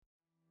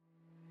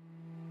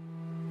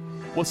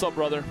What's up,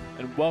 brother,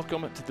 and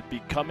welcome to the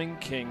Becoming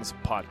Kings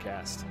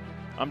podcast.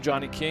 I'm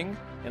Johnny King,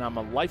 and I'm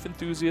a life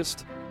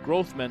enthusiast,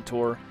 growth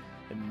mentor,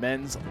 and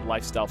men's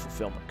lifestyle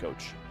fulfillment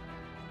coach.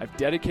 I've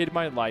dedicated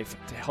my life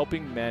to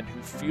helping men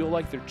who feel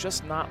like they're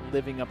just not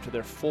living up to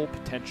their full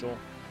potential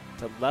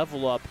to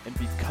level up and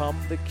become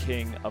the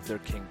king of their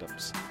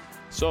kingdoms.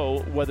 So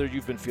whether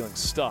you've been feeling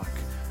stuck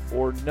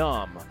or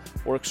numb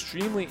or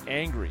extremely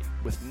angry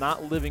with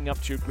not living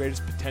up to your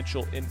greatest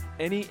potential in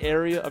any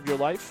area of your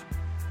life,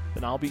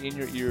 then I'll be in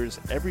your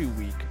ears every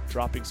week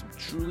dropping some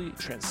truly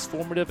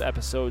transformative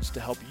episodes to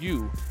help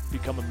you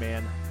become a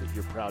man that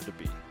you're proud to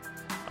be.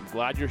 I'm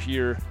glad you're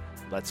here.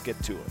 Let's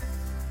get to it.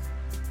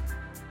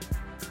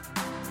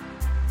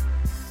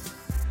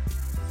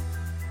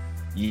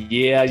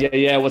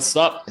 Yeah. What's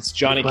up? It's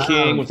Johnny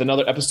King with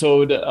another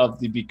episode of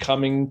the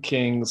Becoming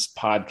Kings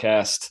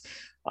podcast.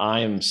 I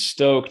am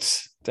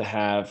stoked to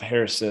have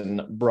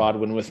Harrison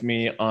Brodwin with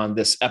me on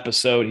this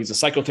episode. He's a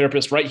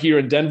psychotherapist right here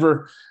in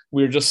Denver.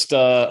 We're just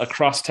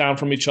across town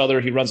from each other.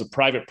 He runs a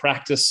private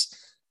practice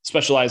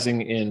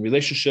specializing in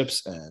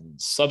relationships and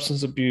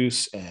substance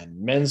abuse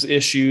and men's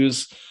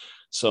issues.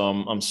 So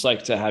I'm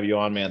psyched to have you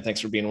on, man.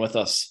 Thanks for being with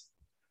us.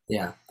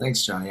 Yeah,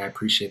 thanks, Johnny. I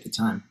appreciate the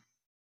time.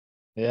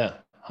 Yeah,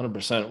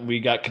 100%. We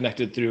got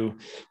connected through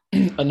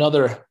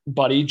another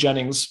buddy,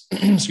 Jennings,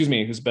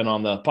 who's been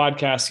on the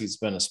podcast. He's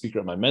been a speaker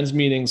at my men's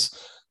meetings.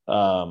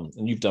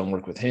 And you've done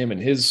work with him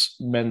and his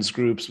men's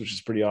groups, which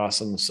is pretty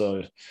awesome.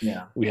 So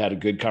yeah, we had a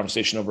good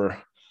conversation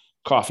over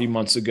coffee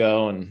months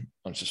ago, and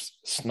it's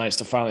nice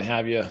to finally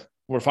have you.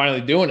 We're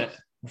finally doing it.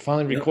 We're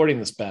finally recording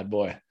this bad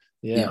boy.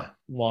 Yeah.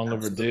 Long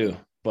overdue,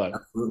 but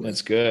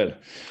that's good.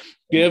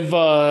 Give,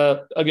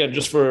 again,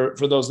 just for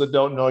those that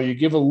don't know you,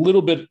 give a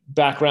little bit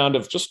background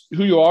of just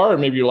who you are and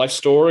maybe your life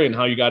story and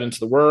how you got into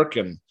the work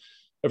and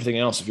everything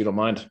else, if you don't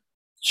mind.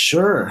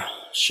 Sure.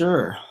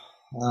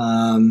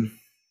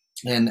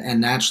 And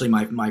naturally,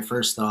 my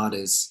first thought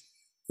is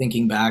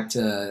thinking back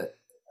to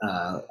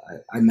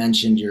I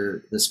mentioned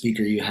the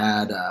speaker you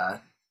had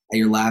at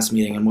your last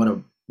meeting, and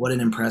what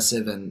an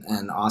impressive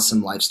and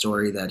awesome life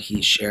story that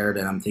he shared.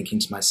 And I'm thinking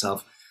to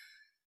myself,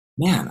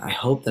 man, I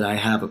hope that I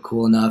have a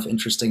cool enough,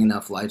 interesting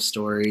enough life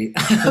story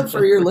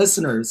for your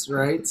listeners,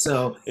 right?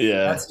 So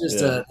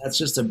that's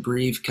just a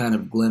brief kind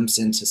of glimpse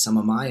into some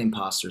of my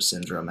imposter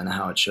syndrome and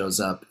how it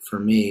shows up for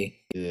me,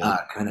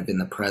 kind of in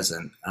the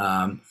present.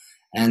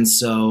 And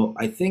so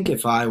I think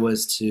if I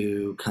was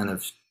to kind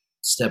of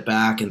step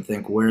back and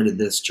think, where did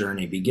this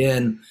journey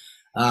begin?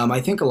 I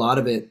think a lot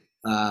of it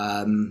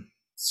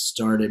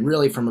started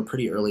really from a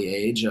pretty early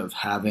age of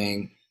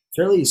having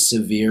fairly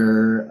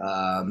severe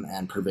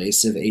and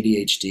pervasive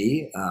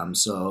ADHD.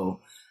 So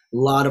a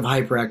lot of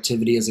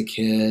hyperactivity as a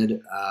kid.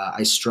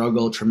 I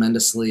struggled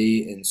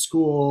tremendously in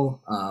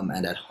school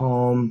and at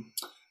home,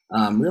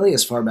 really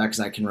as far back as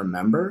I can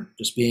remember,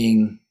 just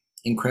being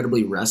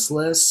incredibly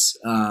restless,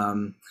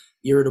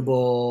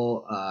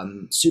 irritable,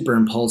 super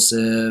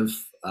impulsive,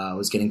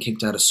 was getting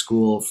kicked out of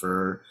school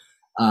for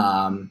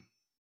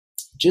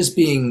just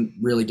being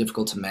really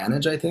difficult to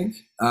manage, I think.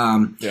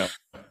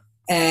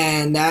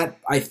 And that,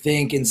 I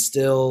think,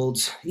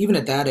 instilled, even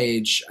at that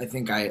age, I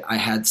think I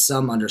had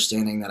some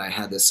understanding that I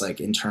had this like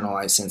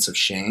internalized sense of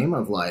shame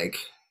of like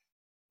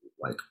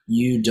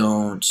you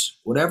don't,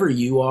 whatever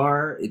you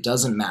are, it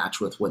doesn't match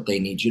with what they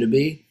need you to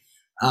be.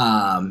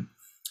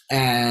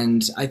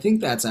 And I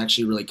think that's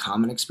actually a really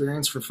common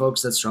experience for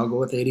folks that struggle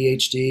with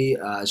ADHD.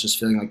 It's just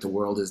feeling like the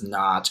world is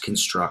not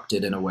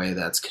constructed in a way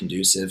that's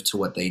conducive to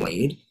what they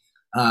need,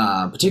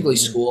 particularly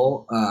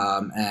school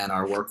and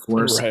our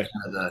workforce, kind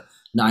of the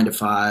 9 to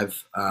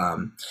 5.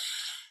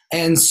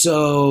 And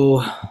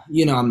so,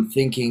 I'm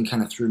thinking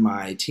kind of through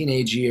my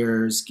teenage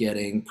years,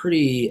 getting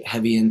pretty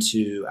heavy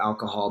into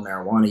alcohol,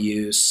 marijuana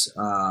use,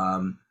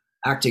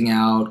 acting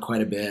out quite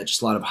a bit,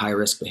 just a lot of high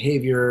risk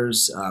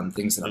behaviors,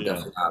 things that I'm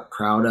definitely not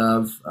proud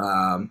of.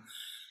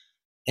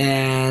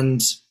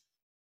 And,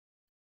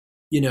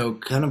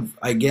 kind of,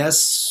 I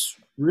guess,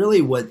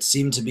 really what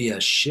seemed to be a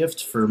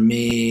shift for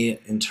me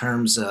in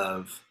terms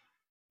of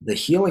the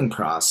healing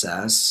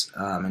process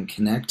and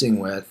connecting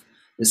with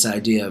this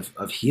idea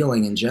of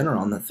healing in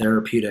general and the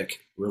therapeutic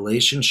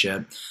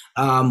relationship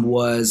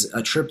was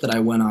a trip that I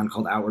went on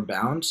called Outward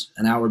Bound.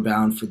 And Outward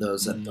Bound, for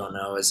those that don't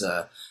know, is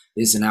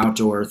an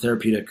outdoor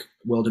therapeutic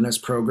wilderness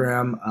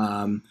program.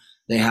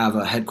 They have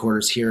a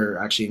headquarters here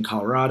actually in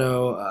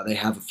Colorado. They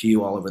have a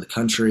few all over the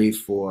country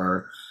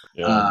for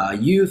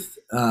youth.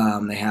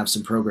 They have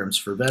some programs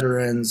for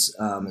veterans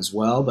as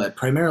well, but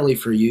primarily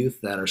for youth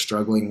that are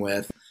struggling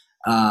with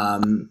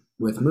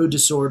mood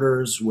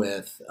disorders,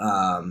 with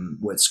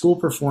school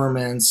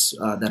performance,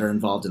 that are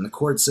involved in the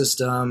court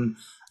system.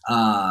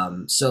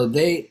 So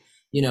they,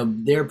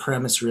 their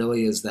premise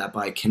really is that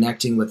by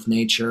connecting with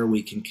nature,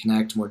 we can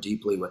connect more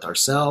deeply with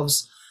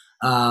ourselves.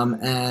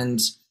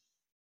 And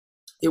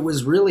it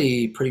was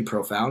really pretty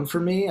profound for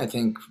me. I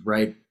think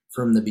right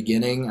from the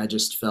beginning, I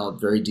just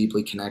felt very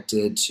deeply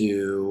connected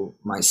to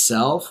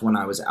myself when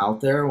I was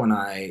out there. When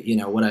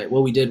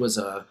what we did was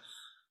a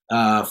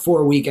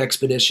 4-week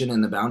expedition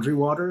in the Boundary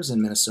Waters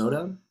in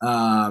Minnesota.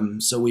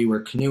 So we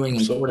were canoeing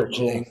and So cool.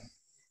 portaging.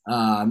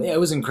 It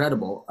was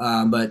incredible,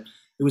 but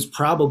it was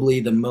probably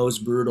the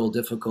most brutal,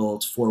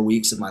 difficult 4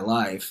 weeks of my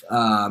life.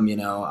 I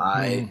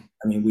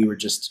mean, we were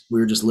just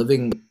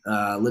living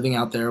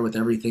out there with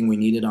everything we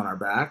needed on our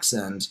backs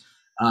and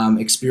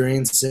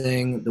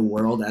experiencing the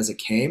world as it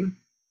came.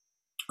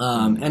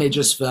 And it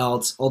just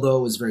felt, although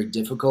it was very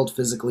difficult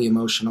physically,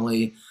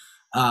 emotionally,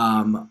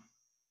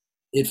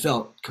 it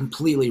felt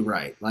completely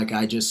right. Like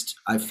I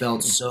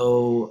felt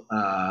so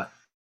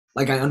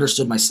like I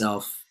understood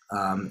myself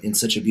in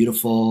such a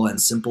beautiful and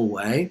simple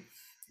way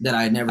that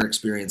I had never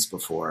experienced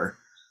before.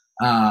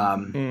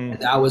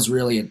 That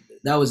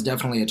was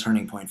definitely a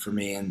turning point for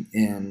me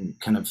in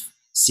kind of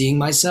seeing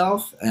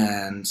myself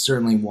and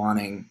certainly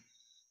wanting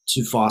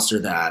to foster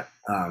that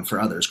for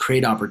others,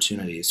 create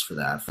opportunities for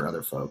that for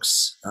other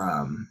folks.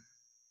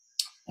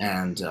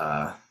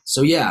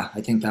 So yeah,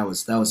 I think that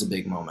was a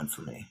big moment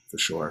for me for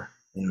sure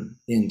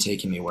in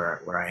taking me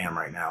where I am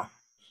right now.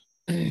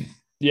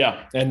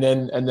 Yeah. And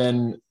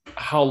then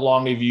how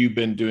long have you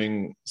been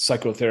doing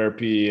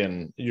psychotherapy?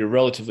 And you're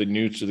relatively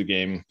new to the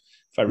game,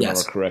 if I remember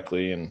Yes.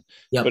 correctly. And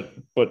Yep.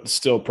 but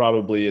still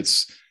probably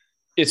it's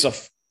a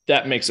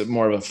that makes it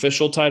more of an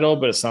official title,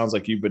 but it sounds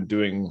like you've been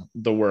doing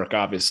the work,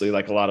 obviously,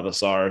 like a lot of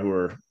us are who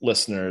are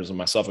listeners and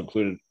myself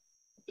included.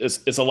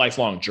 It's a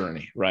lifelong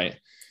journey, right?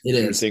 It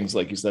Through is. things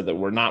like you said that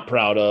we're not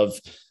proud of,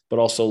 but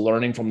also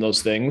learning from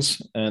those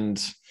things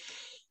and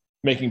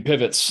making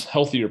pivots,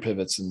 healthier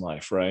pivots in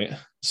life, right?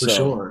 For So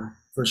sure.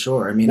 For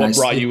sure. I mean, I what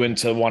brought see. you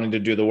into wanting to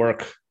do the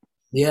work?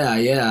 Yeah,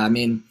 yeah. I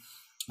mean,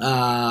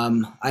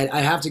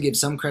 I have to give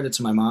some credit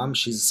to my mom.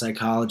 She's a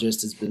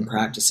psychologist, has been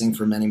practicing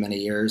for many, many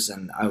years,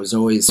 and I was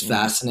always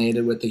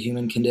fascinated with the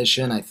human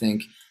condition. I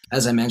think,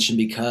 as I mentioned,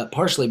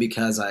 partially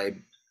because I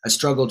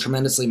struggled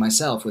tremendously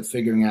myself with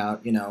figuring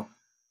out,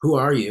 who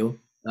are you?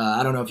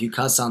 I don't know if you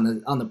cuss on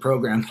the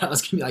program, but I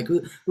was gonna be like,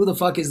 who the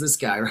fuck is this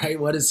guy, right?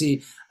 What is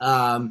he,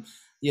 and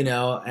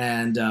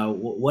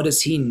what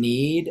does he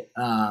need?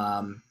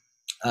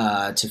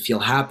 To feel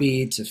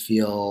happy, to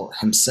feel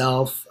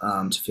himself,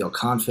 to feel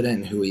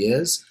confident in who he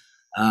is.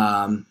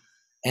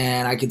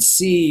 And I could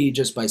see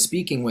just by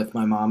speaking with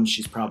my mom,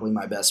 she's probably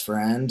my best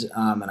friend,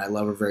 and I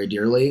love her very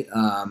dearly.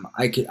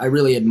 I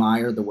really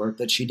admired the work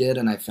that she did,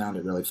 and I found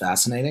it really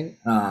fascinating.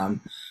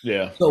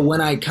 Yeah. So when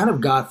I kind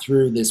of got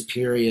through this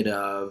period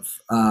of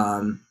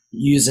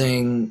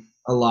using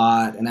a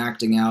lot and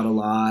acting out a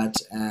lot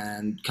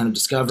and kind of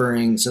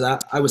discovering, so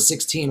that I was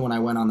 16 when I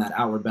went on that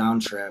Outward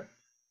Bound trip.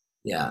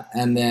 Yeah.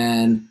 And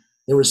then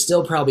there was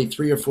still probably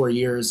 3 or 4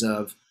 years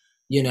of,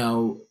 you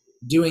know,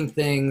 doing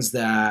things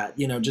that,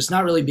 just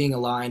not really being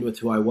aligned with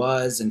who I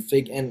was and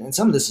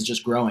some of this is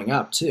just growing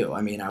up too.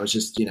 I mean, I was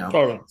just,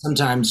 Oh,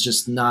 sometimes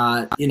just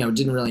not,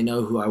 didn't really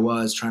know who I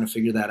was, trying to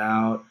figure that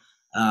out,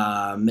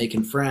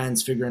 making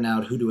friends, figuring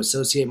out who to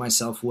associate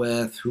myself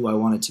with, who I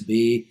wanted to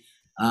be.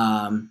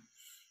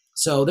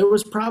 So there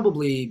was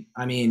probably,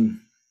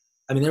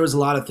 there was a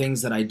lot of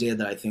things that I did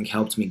that I think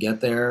helped me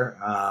get there.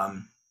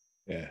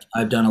 yeah.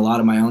 I've done a lot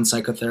of my own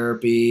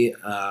psychotherapy.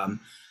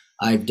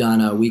 I've done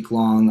a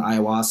week-long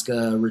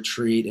ayahuasca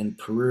retreat in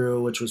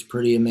Peru, which was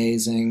pretty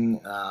amazing.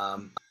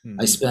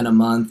 I spent a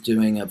month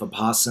doing a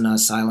Vipassana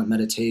silent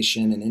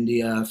meditation in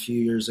India a few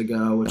years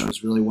ago, which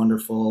was really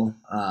wonderful.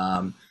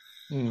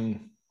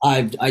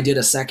 I did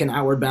a second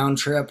Outward Bound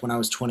trip when I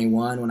was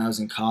 21, when I was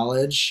in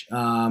college,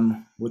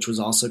 which was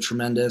also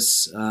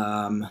tremendous.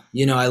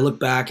 I look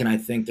back and I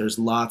think there's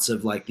lots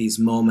of like these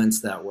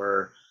moments that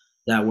were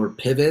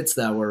pivots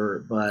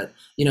but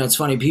it's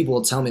funny, people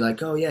will tell me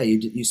like, oh yeah,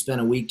 you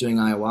spent a week doing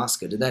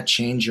ayahuasca, did that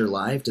change your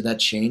life, did that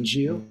change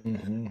you?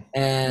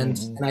 And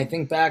I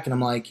think back and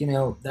I'm like,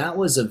 that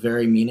was a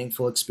very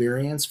meaningful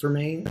experience for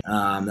me.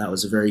 That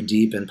was a very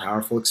deep and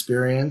powerful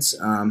experience,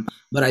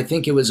 but I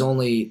think it was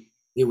only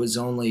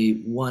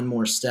one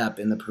more step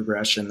in the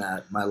progression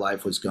that my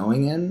life was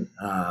going in.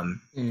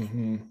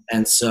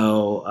 And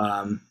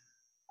so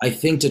I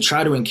think to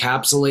try to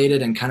encapsulate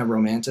it and kind of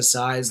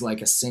romanticize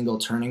like a single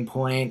turning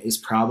point is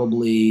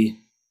probably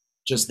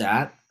just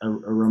that, a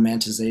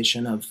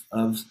romanticization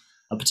of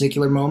a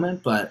particular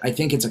moment. But I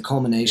think it's a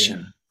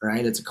culmination,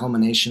 right? It's a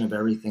culmination of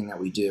everything that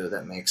we do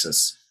that makes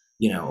us,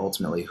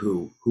 ultimately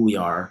who we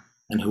are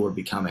and who we're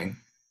becoming.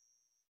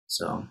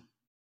 So.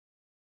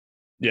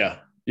 Yeah.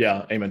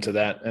 Amen to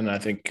that. And I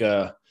think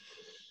it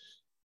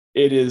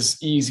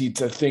is easy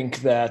to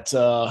think that,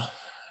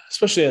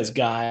 especially as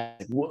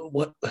guys,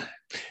 what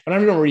and I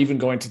remember even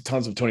going to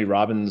tons of Tony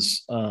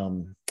Robbins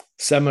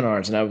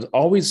seminars, and I was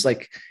always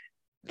like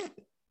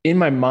in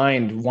my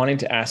mind wanting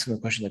to ask him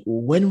the question, like,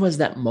 well, when was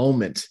that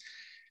moment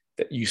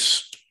that you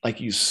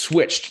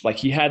switched? Like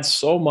he had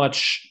so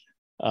much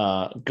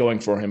going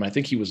for him. I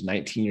think he was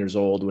 19 years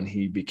old when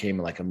he became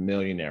like a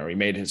millionaire. He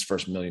made his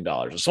first $1 million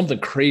or something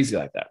crazy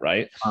like that,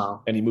 right?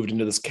 Wow. And he moved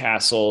into this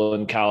castle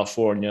in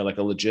California, like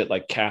a legit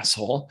like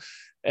castle,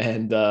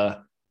 and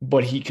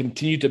but he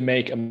continued to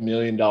make $1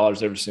 million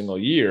every single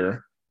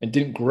year and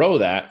didn't grow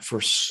that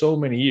for so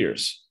many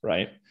years,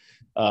 right?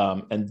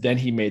 And then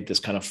he made this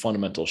kind of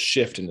fundamental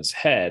shift in his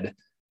head.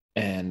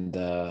 And,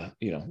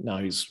 now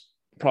he's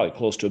probably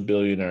close to a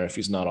billionaire if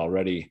he's not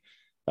already.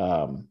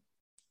 But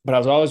I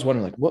was always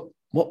wondering, like,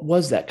 what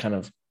was that kind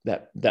of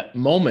that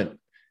moment?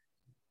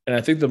 And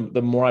I think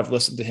the more I've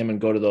listened to him and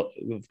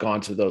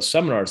gone to those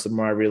seminars, the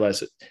more I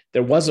realized that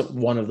there wasn't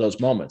one of those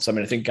moments. I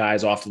mean, I think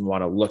guys often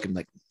want to look and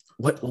like,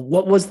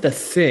 what was the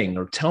thing,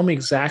 or tell me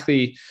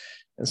exactly.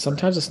 And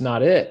sometimes it's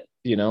not it,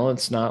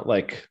 it's not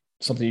like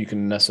something you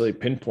can necessarily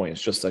pinpoint.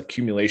 It's just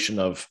accumulation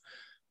of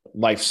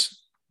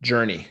life's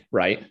journey.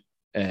 Right.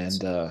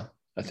 And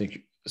I think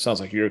it sounds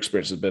like your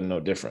experience has been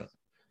no different.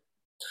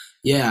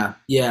 Yeah,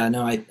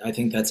 no, I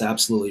think that's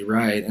absolutely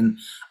right. And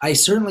I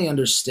certainly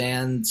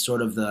understand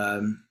sort of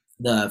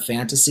the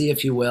fantasy,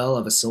 if you will,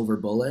 of a silver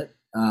bullet,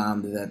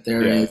 that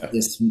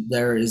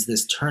there is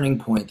this turning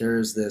point, there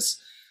is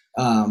this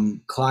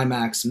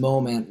climax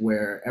moment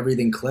where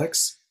everything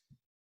clicks.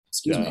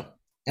 Excuse me.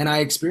 And I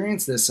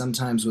experience this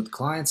sometimes with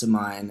clients of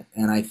mine,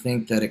 and I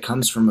think that it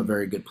comes from a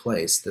very good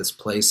place, this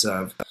place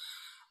of,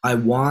 I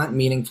want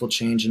meaningful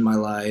change in my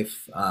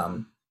life.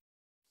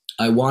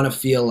 I want to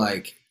feel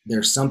like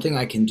there's something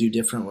I can do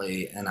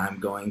differently, and I'm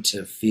going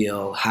to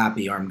feel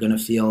happy, or I'm going to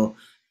feel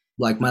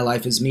like my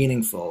life is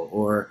meaningful,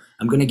 or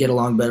I'm going to get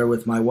along better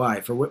with my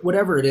wife, or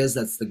whatever it is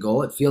that's the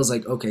goal. It feels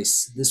like, okay,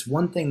 this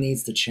one thing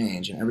needs to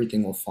change and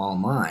everything will fall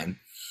in line.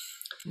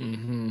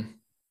 Mm-hmm.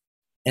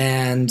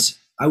 And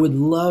I would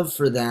love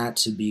for that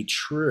to be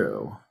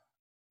true.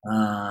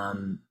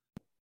 And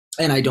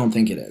I don't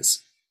think it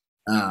is.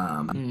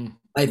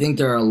 I think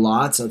there are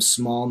lots of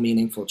small,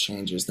 meaningful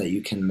changes that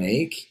you can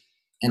make.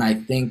 And I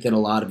think that a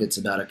lot of it's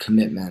about a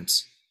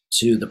commitment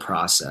to the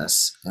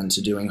process and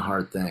to doing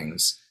hard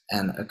things,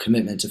 and a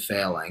commitment to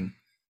failing,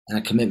 and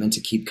a commitment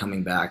to keep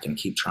coming back and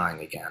keep trying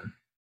again,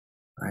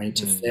 right?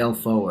 To fail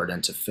forward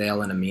and to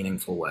fail in a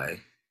meaningful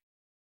way,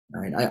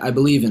 right? I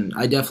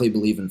definitely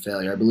believe in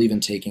failure. I believe in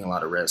taking a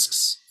lot of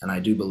risks, and I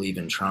do believe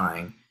in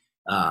trying.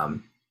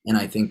 And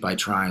I think by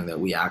trying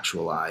that we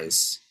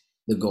actualize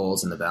the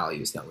goals and the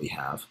values that we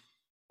have,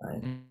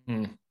 right?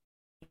 Mm-hmm.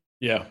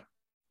 Yeah.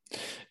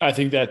 I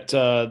think that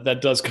that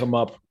does come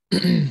up,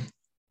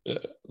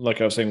 like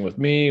I was saying, with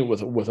me,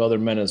 with other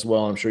men as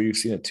well. I'm sure you've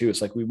seen it too.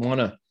 It's like we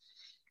kind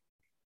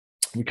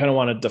of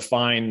want to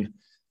define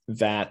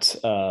that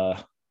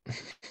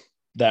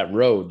that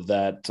road,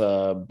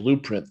 that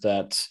blueprint,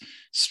 that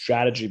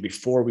strategy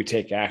before we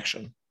take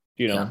action.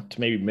 To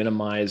maybe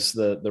minimize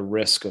the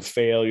risk of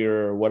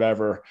failure or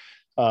whatever.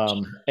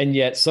 And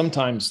yet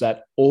sometimes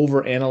that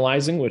over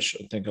analyzing, which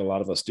I think a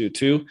lot of us do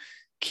too,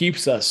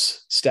 keeps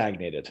us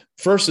stagnated.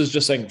 First is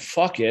just saying,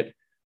 fuck it,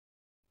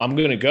 I'm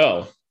going to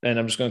go. And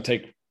I'm just going to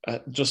take,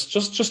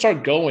 just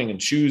start going and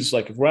choose,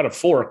 like if we're at a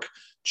fork,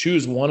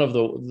 choose one of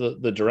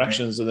the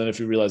directions. And then if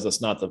you realize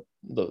that's not the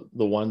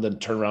one, then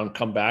turn around,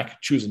 come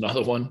back, choose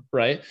another one.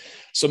 Right.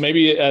 So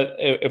maybe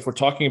if we're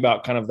talking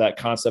about kind of that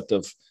concept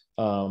of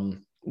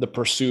the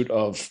pursuit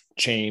of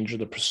change or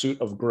the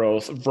pursuit of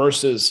growth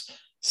versus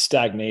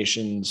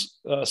stagnation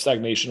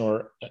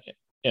or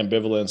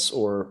ambivalence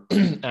or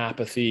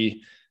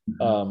apathy.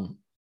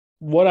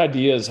 What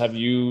ideas have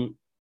you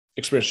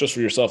experienced just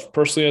for yourself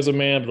personally as a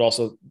man, but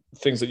also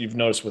things that you've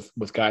noticed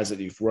with guys that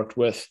you've worked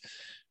with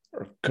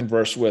or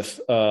conversed with?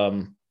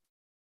 Does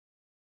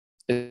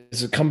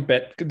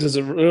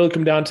it really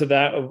come down to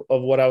that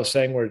of what I was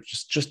saying, where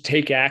just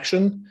take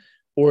action,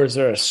 or is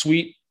there a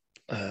sweet,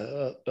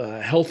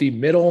 healthy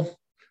middle,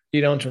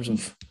 in terms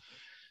of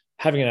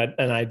having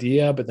an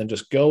idea, but then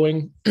just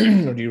going?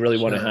 Or do you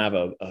really want to have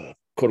a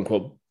quote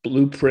unquote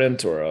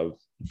blueprint or a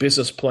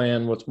business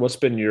plan? What's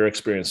been your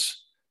experience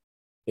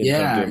in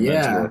kind of doing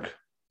men's work?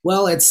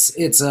 Well,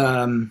 it's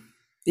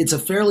a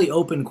fairly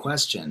open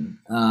question.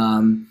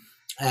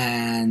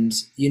 And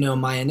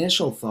my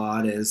initial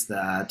thought is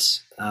that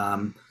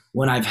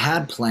when I've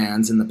had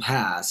plans in the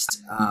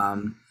past,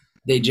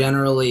 they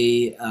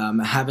generally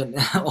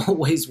haven't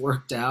always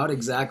worked out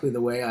exactly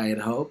the way I had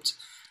hoped,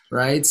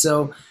 right?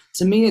 So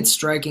to me, it's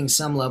striking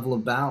some level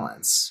of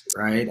balance,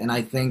 right? And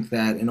I think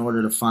that in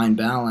order to find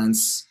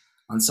balance,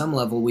 on some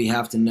level, we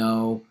have to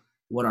know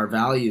what our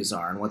values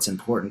are and what's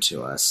important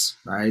to us,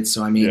 right?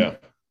 So,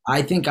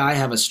 I think I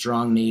have a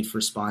strong need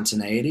for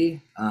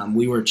spontaneity.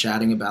 We were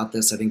chatting about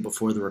this, I think,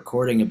 before the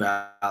recording,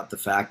 about the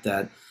fact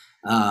that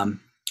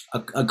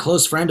a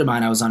close friend of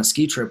mine I was on a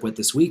ski trip with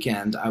this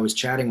weekend, I was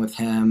chatting with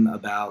him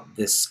about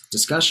this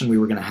discussion we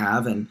were going to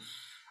have, and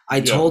I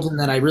told him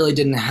that I really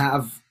didn't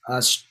have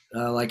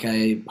like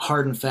a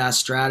hard and fast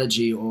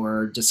strategy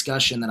or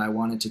discussion that I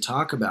wanted to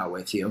talk about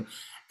with you.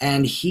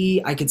 And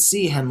I could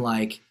see him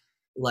like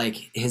there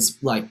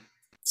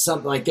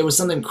was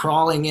something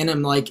crawling in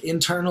him, like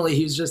internally.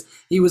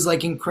 He was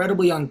like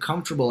incredibly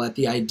uncomfortable at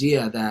the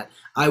idea that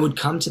I would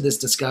come to this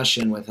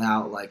discussion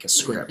without like a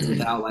script,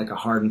 without like a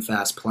hard and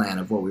fast plan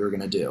of what we were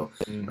going to do,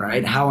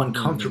 right? How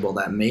uncomfortable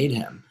that made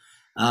him.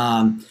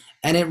 And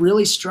it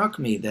really struck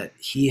me that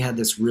he had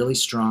this really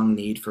strong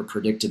need for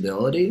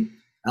predictability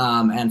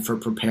and for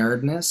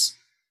preparedness.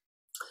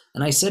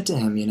 And I said to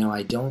him,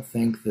 I don't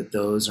think that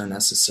those are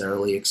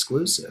necessarily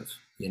exclusive.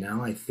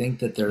 I think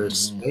that there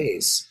is Mm-hmm.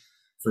 space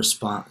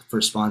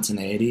for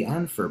spontaneity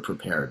and for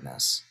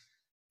preparedness.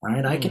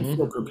 Right? I can Mm-hmm.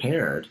 feel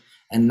prepared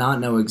and not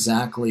know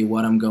exactly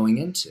what I'm going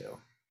into.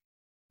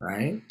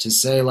 Right? To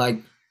say like,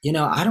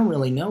 I don't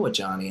really know what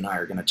Johnny and I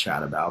are going to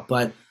chat about,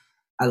 but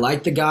I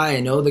like the guy. I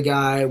know the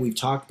guy. We've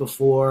talked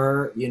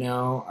before,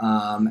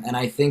 and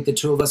I think the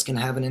two of us can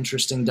have an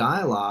interesting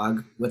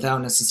dialogue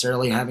without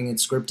necessarily having it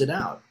scripted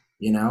out,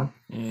 you know?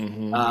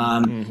 Mm-hmm.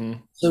 Um, Mm-hmm.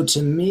 so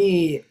to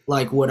me,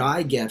 like what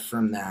I get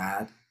from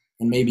that,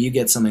 and maybe you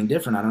get something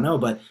different, I don't know,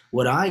 but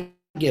what I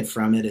get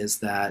from it is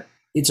that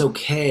it's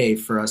okay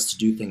for us to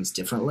do things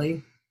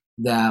differently,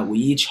 that we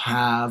each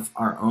have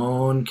our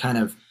own kind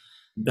of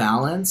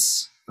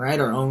balance, right?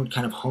 Our own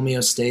kind of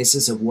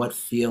homeostasis of what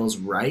feels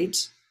right.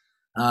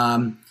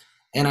 um,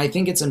 and I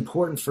think it's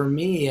important for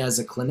me as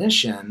a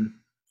clinician,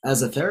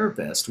 as a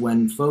therapist,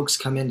 when folks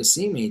come in to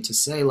see me to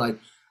say, like,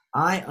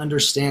 I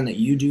understand that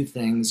you do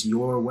things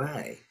your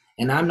way.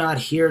 And I'm not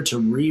here to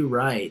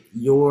rewrite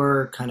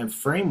your kind of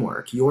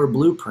framework, your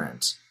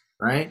blueprint,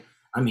 right?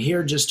 I'm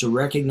here just to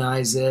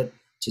recognize it,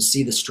 to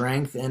see the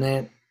strength in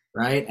it,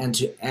 right? And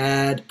to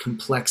add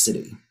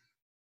complexity.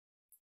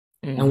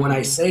 And when I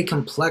Mm-hmm. say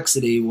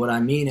complexity, what I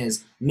mean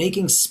is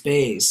making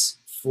space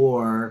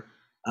for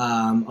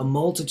a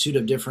multitude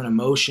of different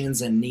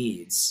emotions and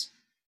needs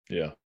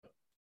Yeah.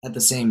 at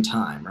the same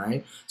time,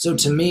 right? So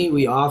to me,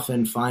 we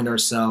often find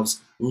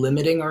ourselves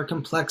limiting our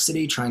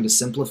complexity, trying to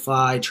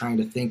simplify, trying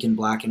to think in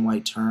black and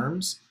white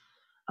terms.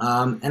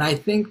 And I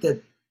think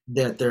that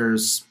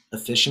there's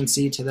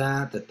efficiency to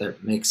that,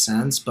 that makes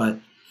sense. But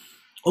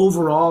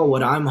overall,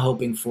 what I'm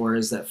hoping for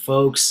is that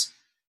folks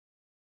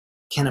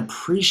can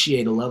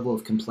appreciate a level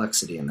of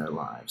complexity in their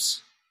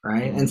lives,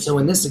 right? And so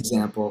in this Mm-hmm.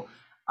 example,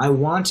 I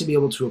want to be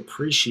able to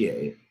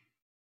appreciate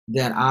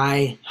that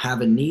I have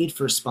a need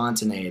for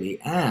spontaneity.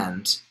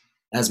 And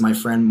as my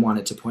friend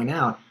wanted to point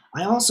out,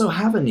 I also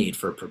have a need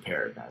for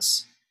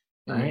preparedness,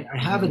 right? I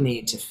have a Mm-hmm.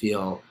 need to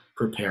feel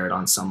prepared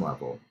on some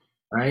level,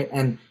 right?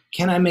 And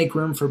can I make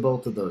room for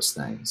both of those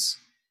things,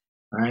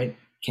 right?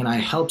 Can I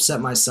help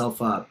set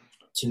myself up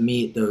to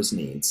meet those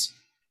needs?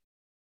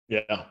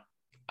 Yeah.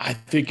 I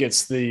think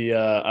it's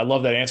I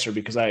love that answer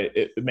because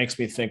it makes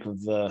me think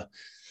of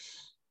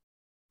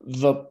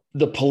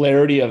the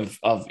polarity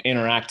of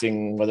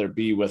interacting, whether it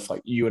be with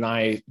like you and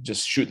I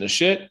just shooting the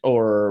shit,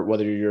 or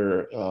whether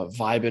you're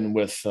vibing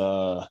with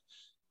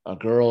a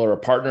girl or a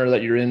partner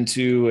that you're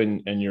into,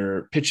 and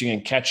you're pitching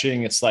and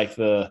catching. It's like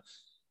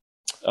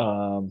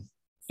um,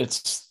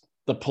 it's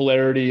the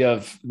polarity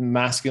of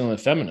masculine and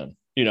feminine.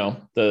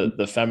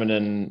 The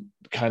feminine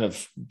kind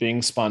of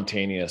being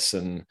spontaneous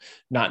and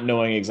not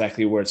knowing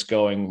exactly where it's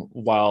going,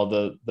 while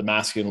the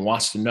masculine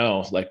wants to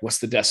know, like, what's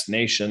the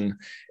destination,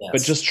 but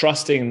Yes. just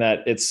trusting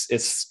that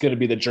it's going to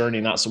be the journey,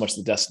 not so much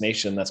the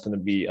destination, that's going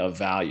to be of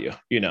value.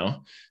 And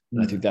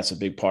I think Mm. that's a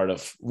big part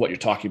of what you're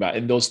talking about.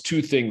 And those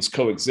two things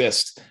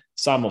coexist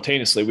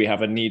simultaneously. We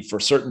have a need for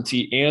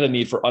certainty and a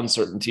need for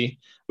uncertainty.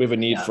 We have a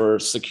need Yeah. for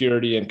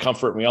security and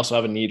comfort. And we also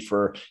have a need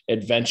for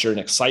adventure and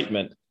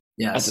excitement at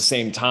the Yes.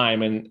 same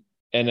time.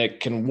 And it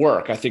can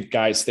work. I think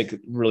guys think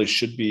it really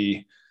should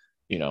be,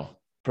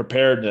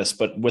 preparedness,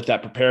 but with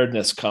that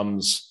preparedness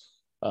comes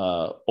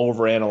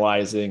over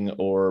analyzing,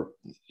 or,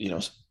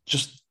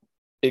 just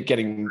it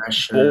getting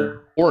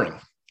Pressure. boring,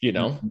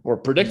 Mhm. or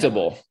Yeah.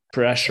 predictable.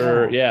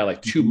 Pressure. Yeah. Yeah.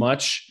 Like too Mhm.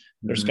 much.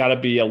 There's Mhm. got to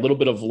be a little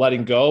bit of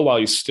letting go while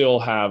you still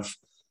have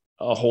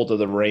a hold of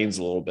the reins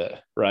a little bit.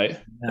 Right.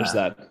 There's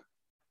Yeah. that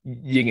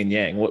yin and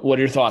yang. What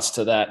are your thoughts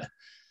to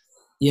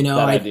You know,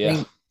 that I idea?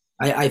 think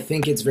I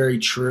think it's very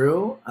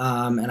true.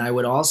 And I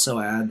would also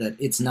add that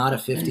it's not a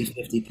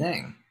 50-50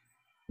 thing,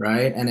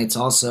 right? And it's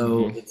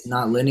also Mm-hmm. it's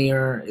not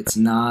linear. It's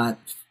not,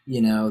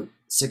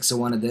 six of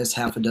one of this,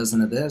 half a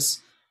dozen of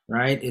this,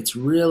 right? It's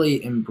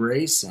really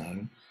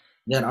embracing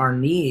that our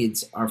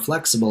needs are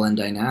flexible and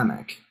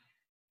dynamic,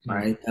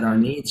 right? That our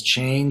Mm-hmm. needs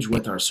change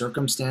with our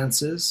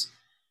circumstances,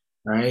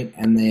 right?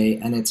 And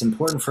it's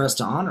important for us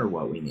to honor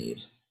what we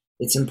need.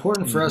 It's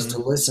important for us to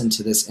Mm-hmm. listen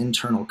to this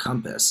internal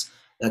compass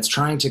that's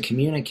trying to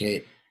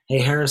communicate, hey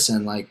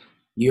Harrison, like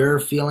you're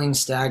feeling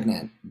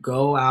stagnant.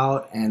 Go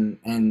out and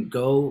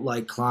go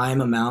like climb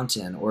a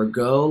mountain, or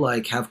go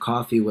like have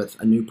coffee with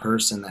a new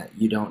person that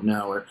you don't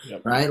know, or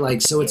Yep. right?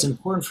 Like so it's Yep.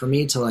 important for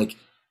me to like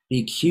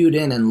be cued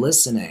in and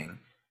listening.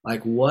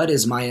 Like what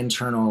is my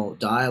internal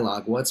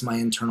dialogue? What's my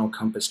internal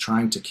compass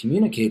trying to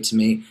communicate to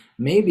me?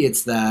 Maybe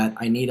it's that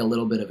I need a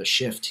little bit of a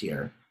shift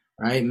here,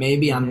 right?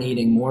 Maybe I'm Mm-hmm.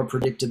 needing more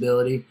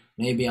predictability.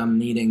 Maybe I'm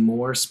needing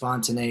more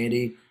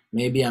spontaneity.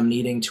 Maybe I'm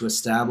needing to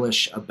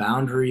establish a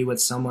boundary with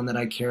someone that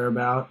I care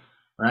about,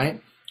 right?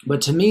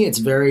 But to me, it's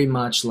very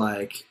much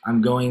like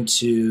I'm going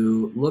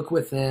to look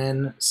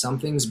within,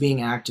 something's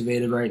being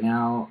activated right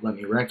now. Let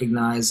me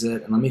recognize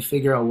it and let me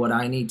figure out what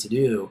I need to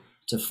do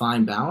to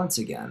find balance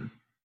again.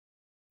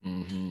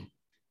 Mm-hmm.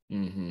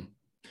 Mm-hmm.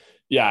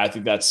 Yeah, I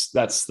think that's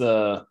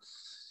the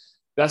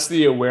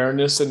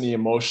awareness and the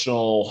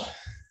emotional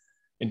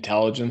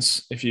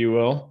intelligence, if you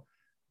will,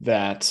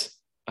 that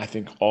I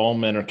think all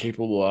men are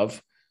capable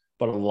of,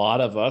 but a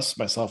lot of us,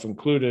 myself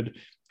included,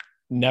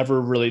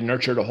 never really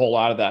nurtured a whole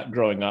lot of that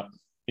growing up.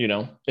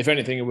 If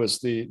anything, it was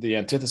the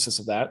antithesis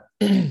of that.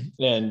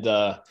 And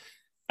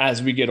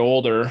as we get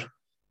older,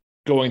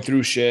 going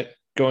through shit,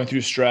 going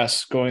through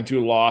stress, going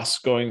through loss,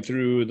 going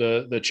through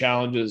the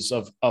challenges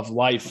of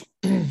life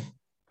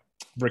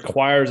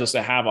requires us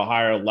to have a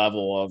higher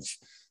level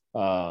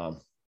of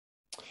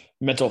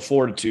mental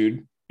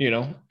fortitude,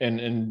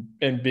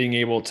 and being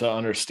able to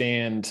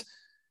understand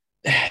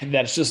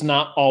that it's just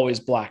not always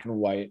black and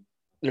white.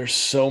 There's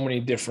so many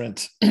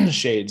different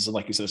shades. And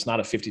like you said, it's not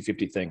a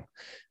 50-50 thing.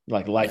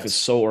 Like life is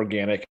so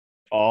organic,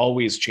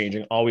 always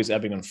changing, always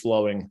ebbing and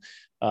flowing.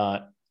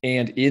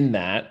 And in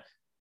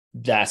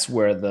that's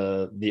where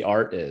the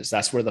art is.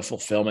 That's where the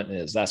fulfillment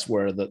is. That's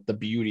where the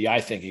beauty, I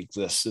think,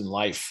 exists in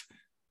life.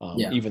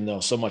 Even though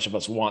so much of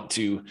us want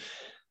to,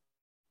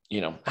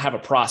 have a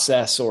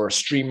process or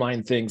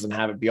streamline things and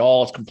have it be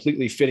all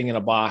completely fitting in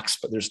a box,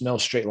 but there's no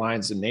straight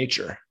lines in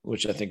nature,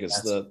 which I think is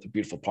the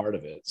beautiful part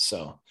of it.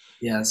 So,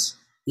 yes.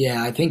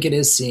 Yeah, I think it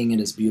is seeing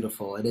it as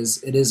beautiful. It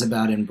is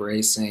about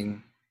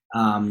embracing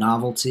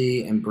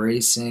novelty,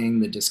 embracing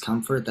the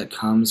discomfort that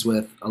comes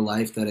with a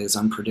life that is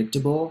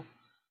unpredictable,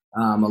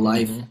 a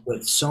life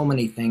with so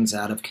many things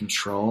out of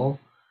control,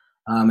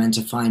 and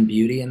to find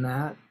beauty in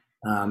that,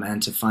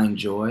 and to find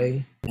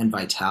joy and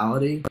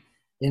vitality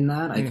in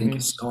that, I think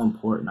is so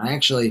important.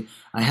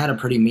 I had a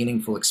pretty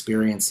meaningful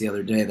experience the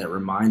other day that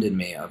reminded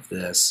me of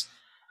this.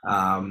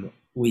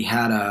 We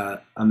had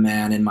a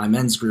man in my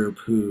men's group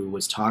who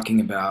was talking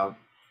about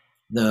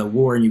the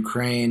war in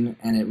Ukraine,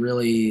 and it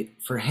really,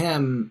 for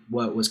him,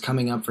 what was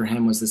coming up for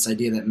him was this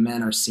idea that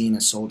men are seen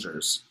as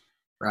soldiers,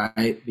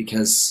 right?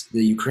 Because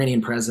the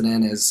Ukrainian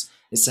president is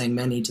saying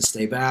men need to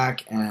stay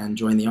back and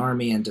join the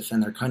army and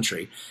defend their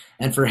country.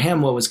 And for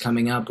him, what was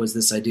coming up was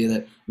this idea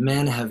that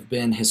men have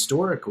been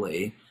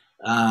historically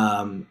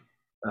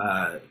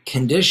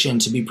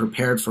conditioned to be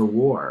prepared for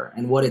war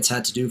and what it's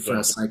had to do for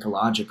us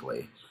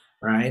psychologically,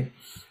 right?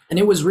 And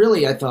it was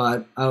really, I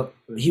thought,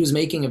 he was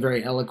making a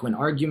very eloquent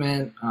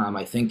argument.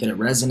 I think that it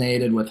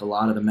resonated with a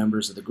lot of the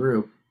members of the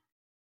group.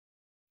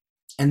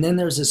 And then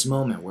there's this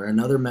moment where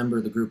another member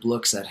of the group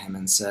looks at him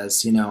and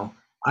says,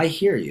 I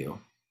hear you.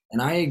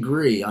 And I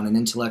agree on an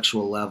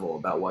intellectual level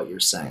about what you're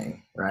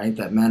saying, right?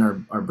 That men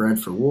are bred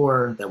for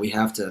war, that we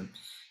have to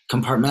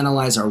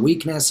compartmentalize our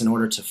weakness in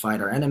order to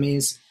fight our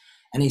enemies.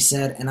 And he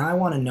said, and I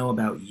want to know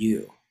about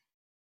you.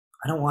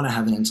 I don't want to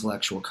have an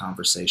intellectual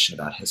conversation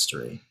about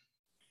history,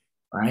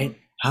 right?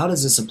 How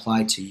does this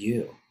apply to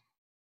you?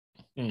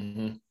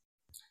 And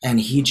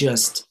he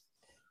just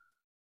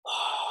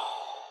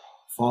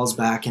falls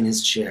back in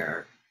his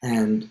chair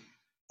and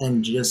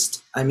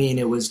just,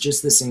 it was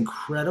just this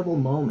incredible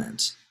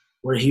moment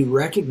where he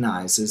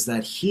recognizes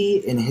that he,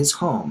 in his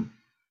home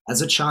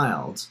as a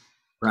child,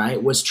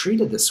 right, was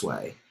treated this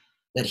way,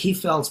 that he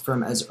felt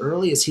from as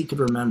early as he could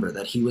remember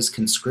that he was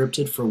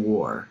conscripted for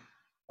war,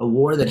 a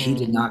war that he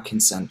did not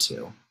consent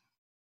to,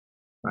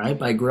 right,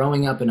 by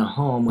growing up in a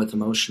home with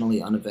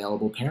emotionally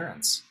unavailable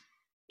parents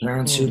who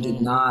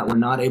were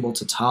not able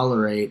to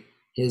tolerate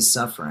his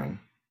suffering,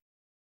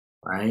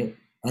 right,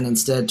 and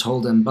instead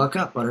told him, buck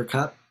up,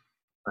 buttercup,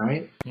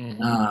 right?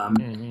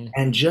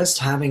 And just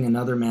having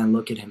another man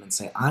look at him and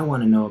say, I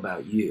want to know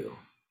about you,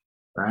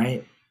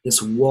 right?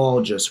 This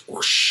wall just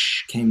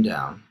whoosh came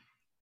down.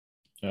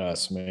 Yeah,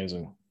 that's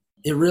amazing.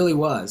 It really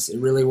was. It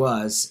really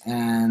was.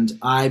 And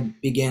I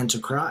began to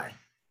cry,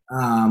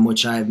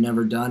 which I have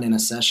never done in a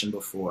session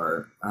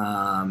before.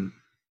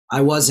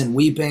 I wasn't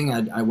weeping.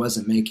 I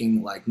wasn't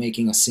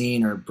making a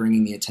scene or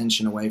bringing the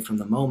attention away from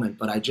the moment,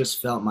 but I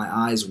just felt my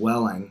eyes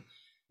welling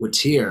with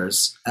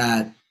tears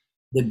at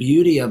the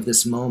beauty of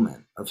this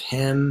moment, of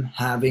him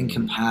having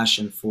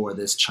compassion for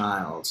this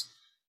child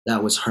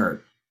that was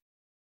hurt,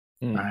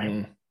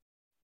 right?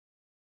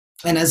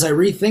 And as I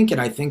rethink it,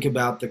 I think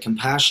about the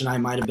compassion I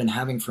might have been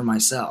having for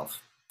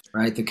myself,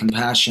 right? The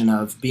compassion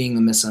of being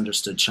the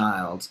misunderstood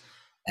child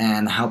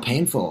and how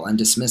painful and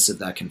dismissive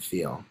that can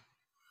feel,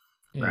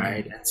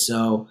 right? And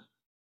so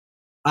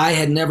I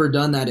had never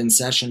done that in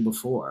session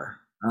before.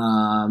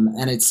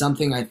 And it's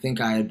something I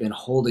think I had been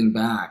holding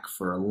back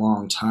for a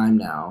long time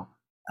now.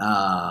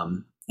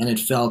 And it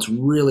felt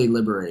really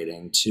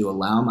liberating to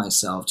allow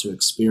myself to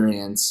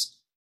experience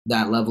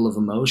that level of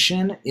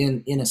emotion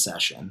in a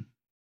session.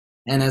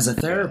 And as a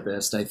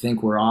therapist, I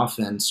think we're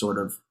often sort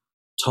of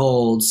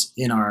told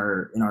in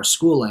our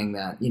schooling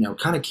that,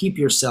 kind of keep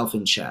yourself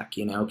in check,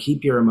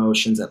 keep your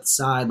emotions at the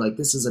side. Like,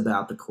 this is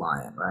about the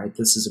client, right?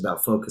 This is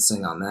about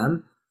focusing on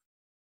them.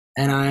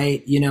 And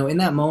I, in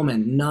that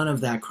moment, none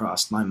of that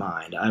crossed my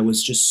mind. I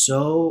was just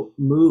so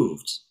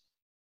moved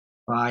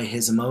by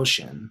his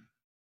emotion.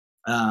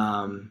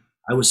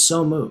 I was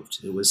so moved.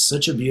 It was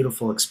such a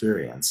beautiful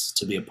experience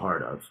to be a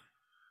part of.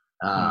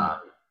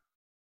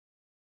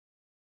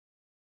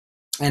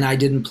 And I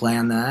didn't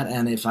plan that.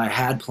 And if I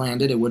had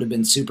planned it, it would have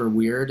been super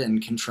weird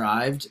and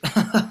contrived.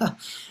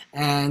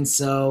 And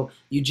so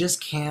you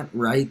just can't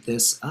write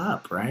this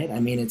up, right?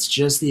 It's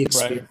just the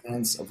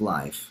experience of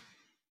life.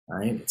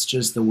 right? It's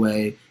just the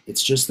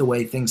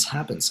way things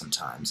happen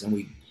sometimes, and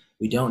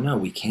we don't know.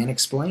 We can't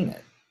explain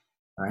it,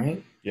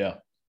 right? Yeah.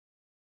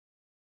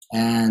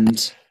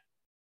 And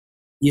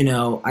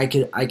I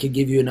could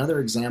give you another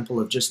example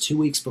of just 2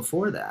 weeks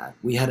before that.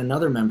 We had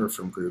another member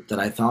from group that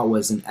I thought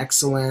was an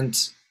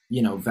excellent,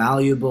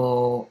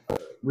 valuable,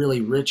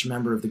 really rich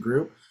member of the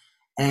group.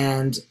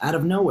 And out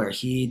of nowhere,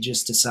 he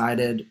just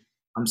decided,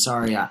 I'm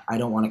sorry, I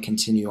don't want to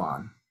continue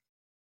on,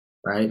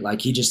 right?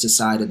 Like he just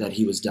decided that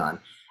he was done.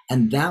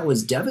 And that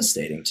was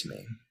devastating to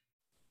me,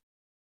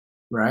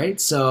 right?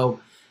 So,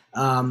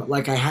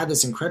 like I had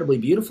this incredibly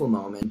beautiful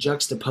moment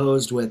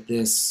juxtaposed with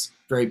this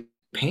very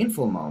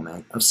painful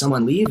moment of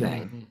someone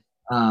leaving.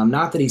 Mhm.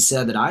 Not that he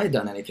said that I had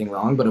done anything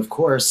wrong, but of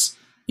course,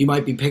 you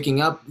might be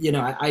picking up,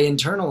 I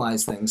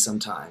internalize things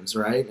sometimes,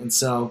 right? And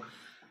so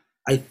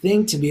I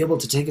think to be able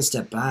to take a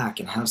step back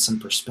and have some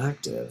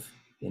perspective,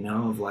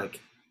 of like,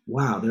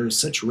 wow, there is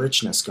such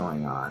richness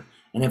going on.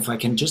 And if I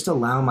can just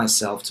allow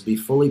myself to be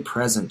fully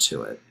present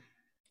to it,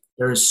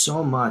 there is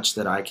so much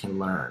that I can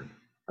learn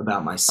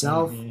about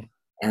myself Mhm.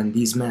 and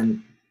these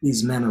men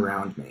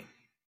around me.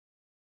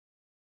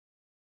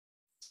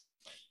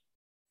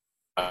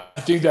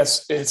 I think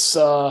it's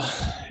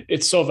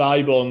so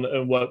valuable,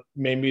 and what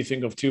made me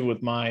think of too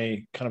with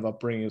my kind of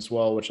upbringing as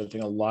well, which I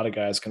think a lot of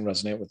guys can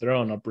resonate with their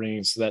own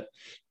upbringings, that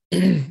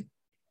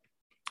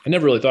I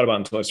never really thought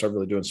about until I started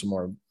really doing some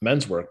more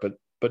men's work.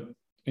 But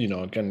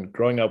again,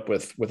 growing up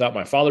without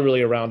my father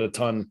really around a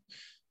ton,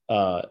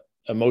 uh,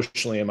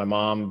 emotionally, and my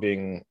mom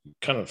being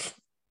kind of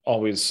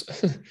always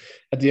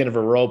at the end of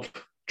a rope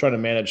trying to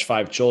manage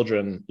 5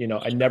 children,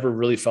 I never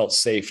really felt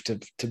safe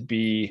to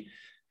be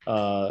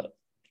uh,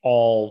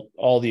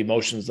 all the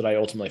emotions that I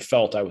ultimately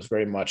felt. I was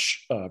very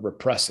much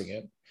repressing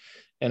it.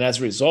 And as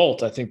a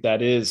result, I think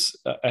that is,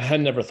 I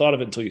had never thought of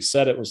it until you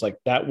said it, was like,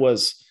 that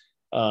was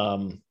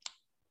um,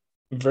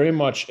 very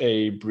much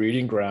a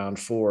breeding ground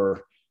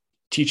for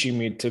teaching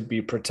me to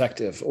be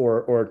protective,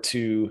 or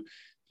to,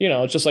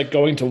 just like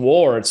going to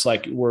war. It's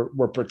like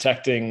we're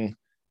protecting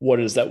what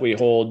is that we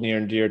hold near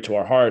and dear to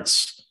our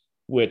hearts,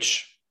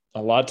 which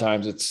a lot of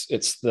times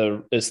it's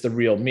the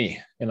real me.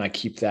 And I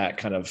keep that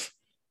kind of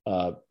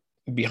uh,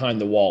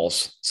 behind the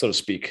walls, so to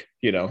speak,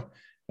 and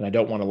I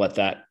don't want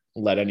to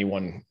let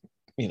anyone,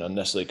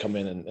 necessarily come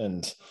in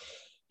and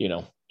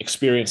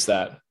experience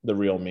the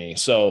real me.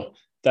 So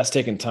that's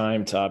taken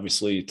time to,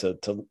 obviously, to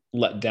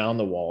let down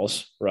the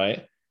walls.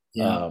 Right.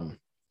 Yeah.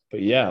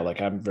 But yeah,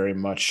 like, I'm very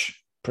much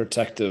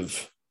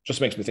protective. Just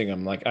makes me think,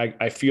 I'm like,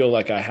 I feel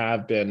like I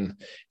had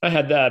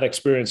that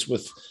experience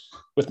with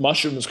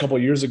mushrooms a couple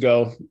of years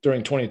ago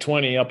during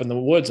 2020 up in the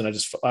woods. And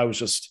I was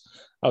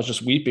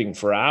just weeping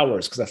for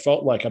hours, because I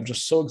felt like I'm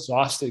just so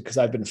exhausted, because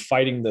I've been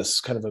fighting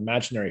this kind of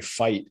imaginary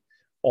fight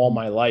all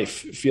my life,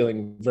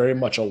 feeling very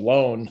much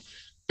alone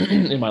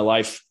in my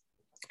life.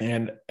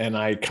 And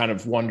I kind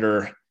of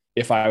wonder,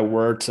 if I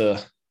were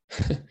to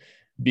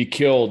be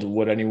killed,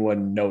 would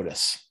anyone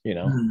notice?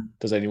 Mhm.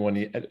 Does anyone,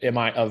 am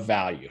I of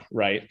value?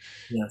 Right.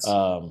 Yes.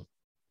 Um,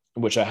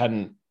 which I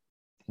hadn't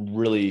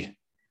really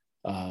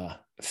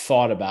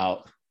thought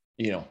about,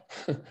 you know,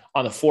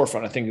 on the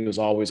forefront. I think it was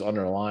always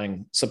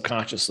underlying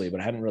subconsciously, but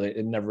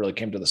it never really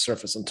came to the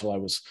surface until I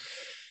was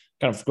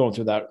kind of going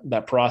through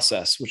that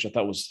process, which I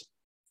thought was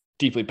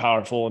deeply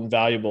powerful and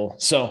valuable.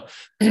 So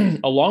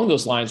along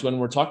those lines, when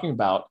we're talking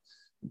about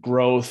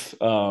growth,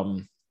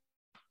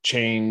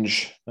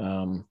 change,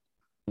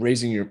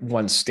 raising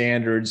one's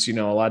standards, a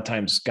lot of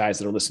times guys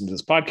that are listening to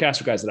this podcast,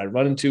 or guys that I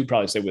run into,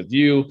 probably say with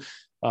you,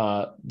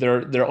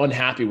 they're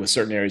unhappy with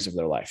certain areas of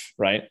their life,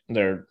 right?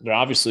 They're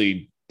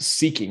obviously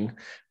seeking,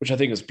 which I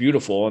think is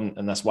beautiful.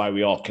 And that's why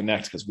we all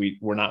connect, because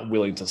we're not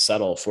willing to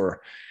settle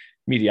for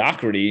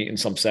mediocrity in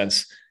some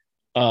sense.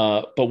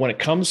 But when it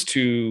comes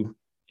to,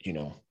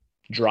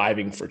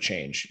 driving for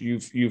change,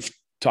 you've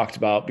talked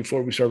about,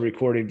 before we started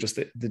recording, just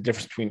the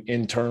difference between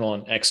internal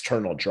and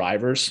external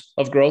drivers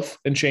of growth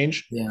and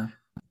change. Yeah.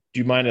 Do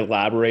you mind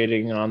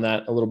elaborating on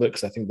that a little bit?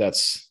 Because I think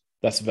that's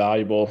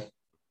valuable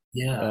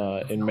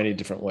Yeah. in many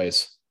different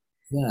ways.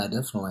 Yeah,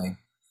 definitely.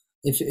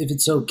 If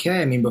it's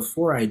okay, I mean,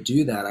 before I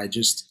do that,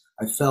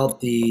 I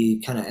felt the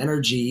kind of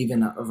energy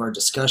even of our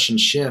discussion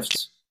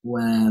shift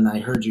when I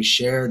heard you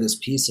share this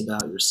piece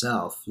about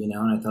yourself, and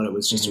I thought it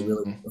was just a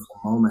really Mm-hmm. beautiful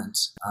moment.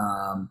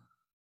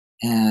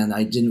 And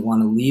I didn't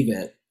want to leave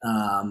it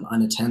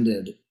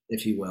unattended,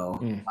 if you will.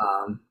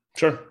 Mm.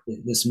 Sure.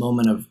 This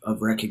moment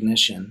of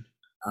recognition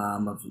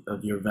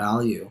of your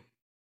value.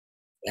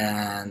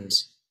 And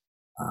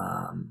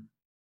um,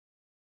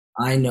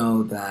 I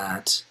know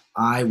that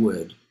I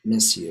would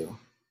miss you.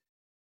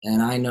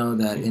 And I know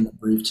that in the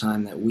brief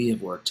time that we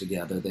have worked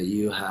together, that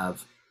you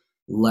have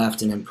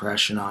left an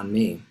impression on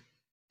me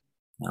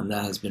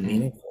that has been Mm.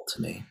 meaningful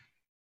to me.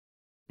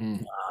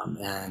 Mm.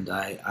 And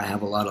I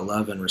have a lot of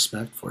love and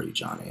respect for you,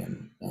 Johnny.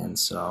 And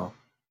so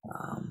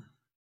um,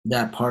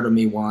 that part of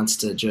me wants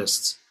to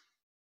just,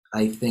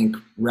 I think,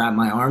 wrap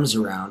my arms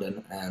around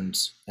and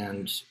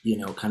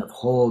kind of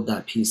hold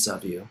that piece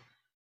of you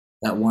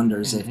that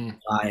wonders, Mm-hmm.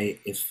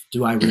 if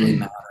do I really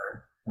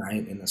matter,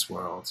 right, in this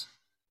world.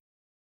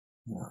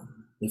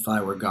 If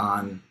I were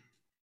gone,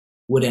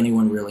 would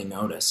anyone really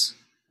notice,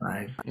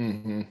 right?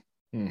 Mm-hmm.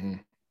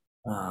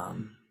 Mm-hmm.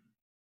 Um,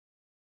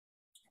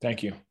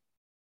 Thank you.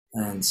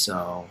 and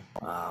so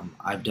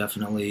I've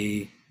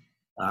definitely,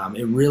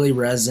 it really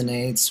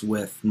resonates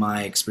with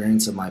my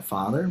experience of my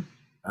father.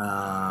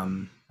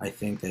 I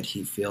think that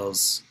he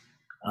feels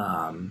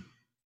um,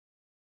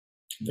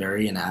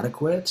 very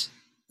inadequate.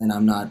 And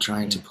I'm not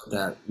trying to put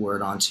that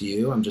word onto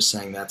you. I'm just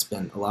saying that's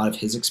been a lot of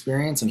his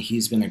experience, and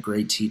he's been a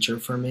great teacher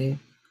for me.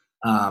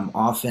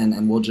 Often,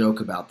 and we'll joke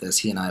about this,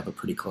 he and I have a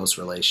pretty close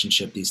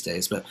relationship these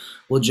days, but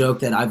we'll joke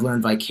that I've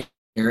learned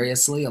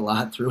vicariously a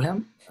lot through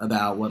him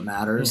about what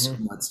matters,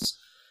 Mm-hmm.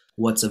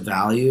 what's of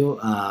value.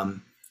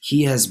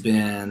 He has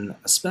been,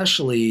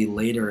 especially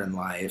later in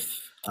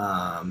life,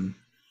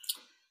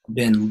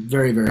 been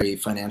very, very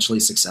financially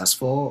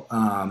successful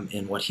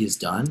in what he's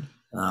done.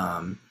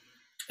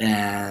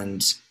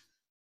 And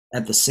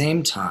at the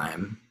same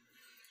time,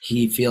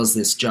 he feels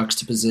this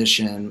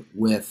juxtaposition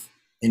with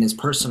in his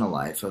personal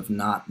life of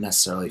not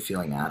necessarily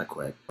feeling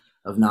adequate,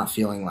 of not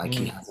feeling like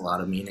he has a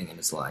lot of meaning in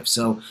his life.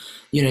 So,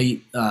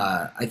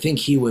 I think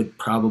he would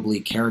probably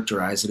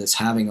characterize it as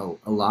having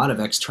a lot of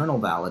external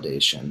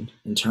validation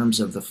in terms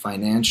of the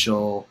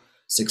financial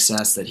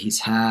success that he's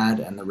had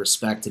and the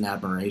respect and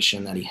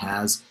admiration that he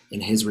has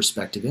in his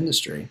respective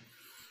industry.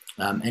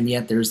 And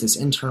yet there's this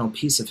internal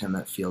piece of him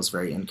that feels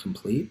very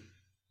incomplete.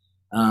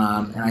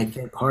 And I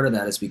think part of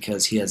that is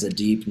because he has a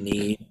deep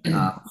need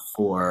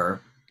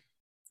for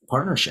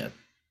partnership.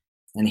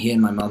 And he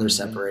and my mother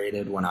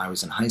separated when I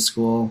was in high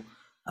school.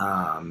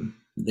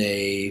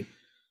 They,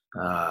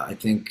 I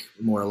think,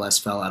 more or less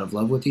fell out of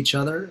love with each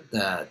other.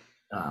 That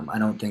I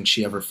don't think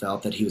she ever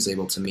felt that he was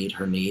able to meet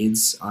her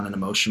needs on an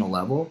emotional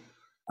level.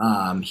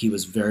 He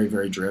was very,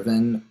 very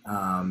driven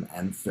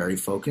and very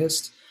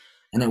focused.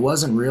 And it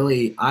wasn't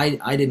really,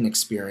 I didn't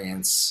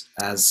experience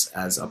as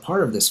a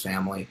part of this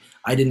family,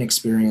 I didn't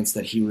experience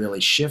that he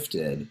really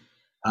shifted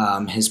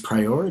his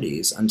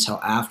priorities until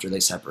after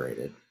they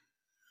separated,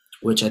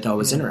 which I thought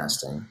was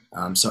interesting.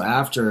 So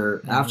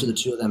after the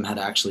two of them had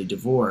actually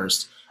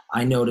divorced,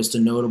 I noticed a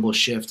notable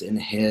shift in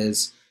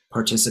his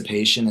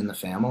participation in the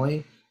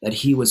family, that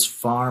he was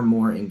far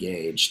more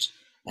engaged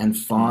and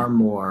far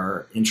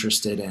more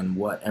interested in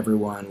what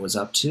everyone was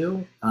up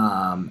to,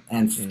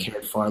 and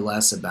cared far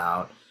less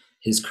about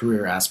his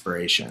career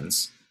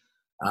aspirations.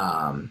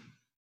 Um,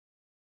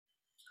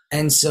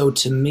 and so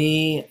to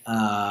me,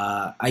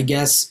 I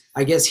guess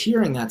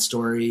hearing that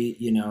story,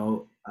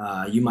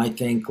 you might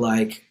think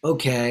like,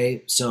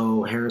 okay,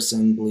 so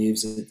Harrison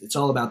believes it's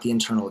all about the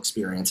internal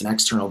experience, and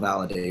external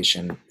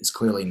validation is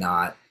clearly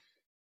not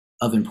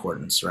of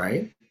importance,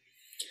 right?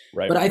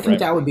 Right. But I think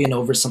that would be an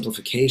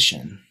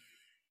oversimplification,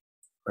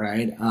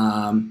 right?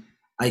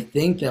 I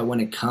think that when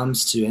it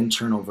comes to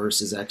internal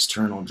versus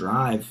external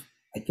drive,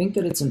 I think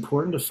that it's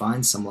important to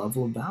find some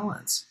level of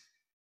balance.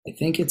 I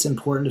think it's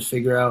important to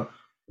figure out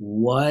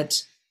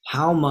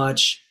how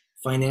much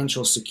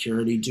financial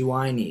security do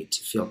I need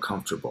to feel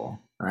comfortable,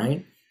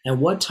 right? And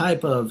what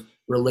type of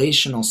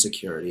relational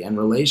security and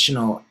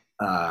relational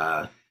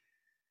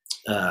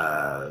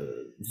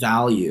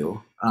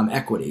value,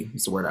 equity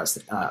is the word I was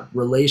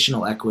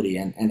relational equity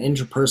and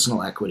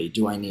interpersonal equity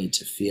do I need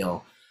to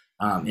feel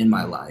in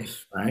my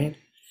life, right?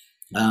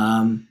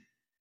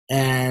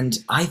 And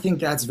I think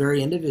that's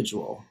very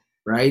individual,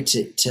 right?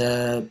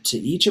 To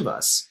each of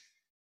us,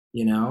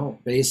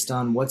 based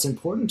on what's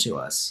important to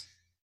us,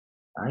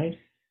 right?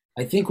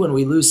 I think when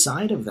we lose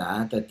sight of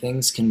that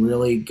things can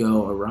really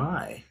go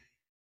awry,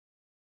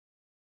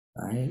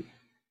 right?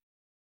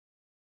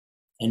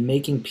 And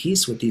making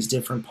peace with these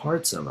different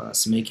parts of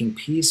us, making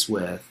peace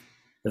with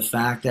the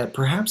fact that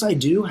perhaps I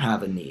do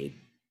have a need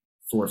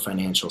for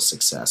financial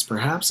success.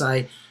 Perhaps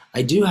I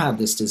do have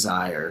this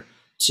desire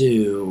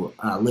to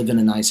live in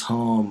a nice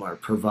home or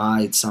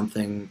provide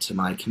something to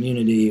my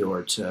community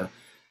or to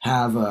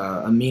have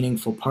a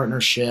meaningful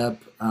partnership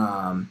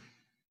or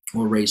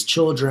raise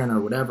children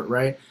or whatever,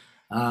 right?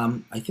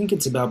 I think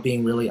it's about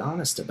being really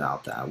honest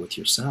about that with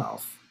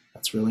yourself.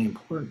 That's really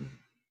important.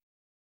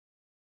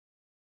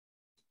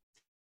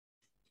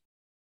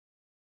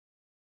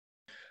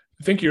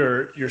 I think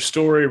your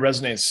story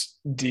resonates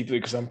deeply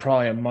because I'm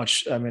probably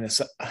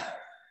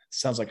it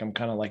sounds like I'm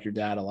kind of like your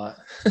dad a lot.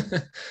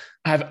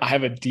 I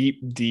have a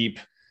deep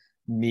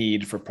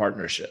need for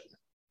partnership,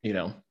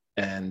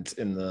 and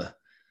in the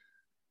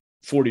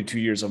 42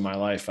 years of my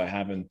life, I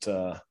haven't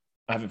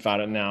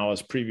found it now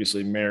as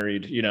previously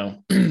married,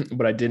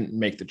 but I didn't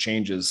make the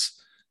changes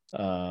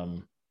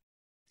until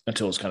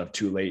it was kind of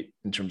too late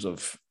in terms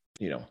of,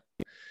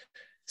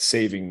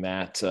 saving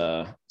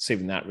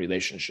that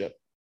relationship.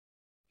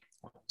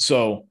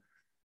 So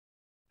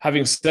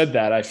having said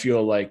that, I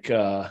feel like,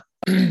 I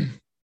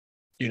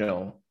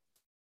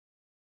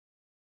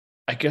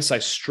guess I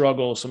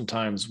struggle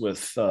sometimes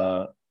with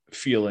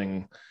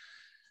feeling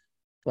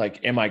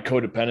like, am I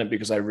codependent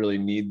because I really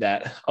need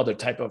that other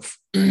type of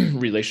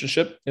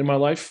relationship in my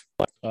life?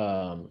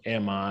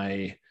 Am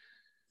I,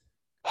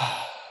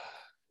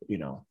 you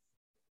know,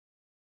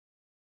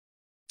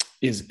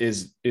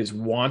 is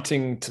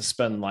wanting to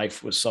spend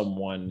life with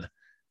someone,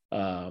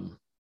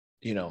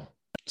 you know,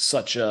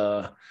 such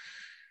a,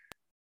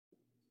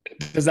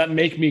 does that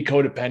make me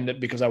codependent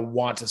because I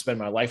want to spend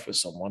my life with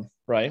someone,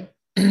 right?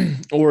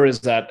 Or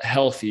is that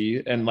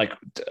healthy? And like,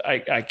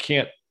 I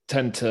can't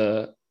tend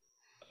to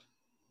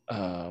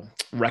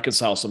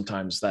reconcile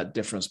sometimes that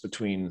difference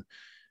between,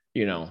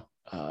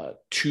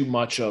 too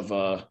much of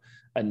a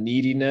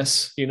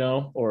neediness,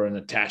 or an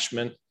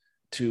attachment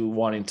to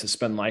wanting to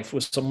spend life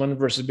with someone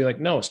versus being like,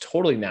 no, it's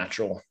totally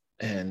natural.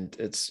 And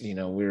it's,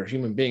 we're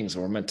human beings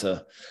and we're meant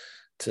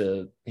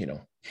to,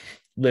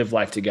 live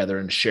life together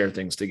and share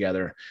things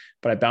together.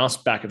 But I bounce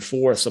back and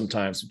forth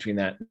sometimes between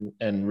that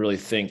and really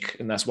think,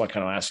 and that's why I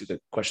kind of asked you the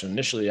question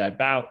initially. At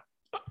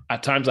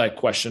times I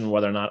question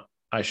whether or not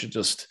I should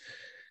just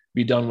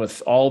be done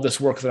with all this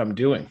work that I'm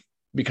doing,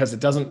 because it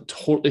doesn't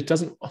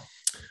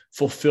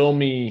fulfill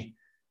me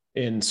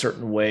in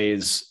certain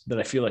ways that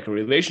I feel like a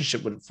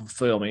relationship would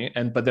fulfill me.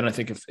 But then I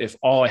think if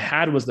all I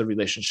had was the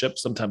relationship,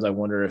 sometimes I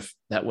wonder if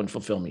that wouldn't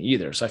fulfill me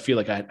either. So I feel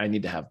like I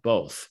need to have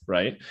both.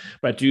 Right.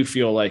 But I do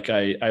feel like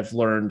I've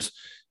learned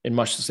in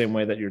much the same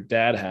way that your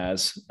dad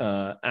has,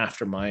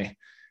 after my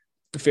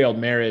failed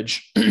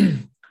marriage.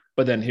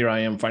 But then here I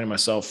am finding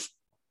myself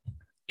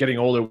getting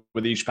older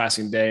with each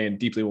passing day and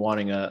deeply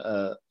wanting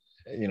a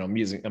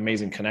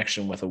amazing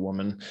connection with a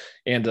woman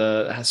and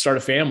start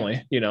a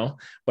family,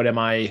 but am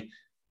I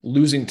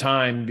losing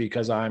time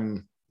because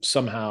I'm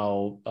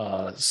somehow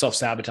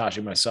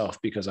self-sabotaging myself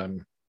because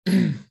I'm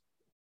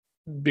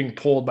being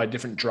pulled by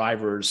different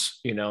drivers,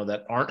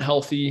 that aren't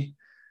healthy?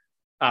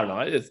 I don't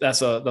know.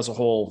 That's a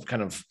whole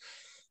kind of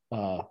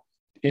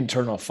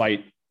internal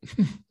fight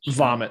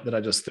vomit that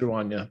I just threw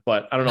on you,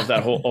 but I don't know if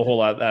a whole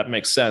lot of that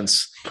makes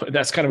sense. But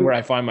that's kind of where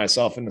I find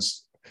myself in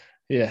this.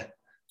 Yeah.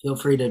 Feel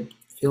free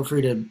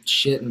to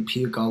shit and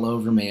puke all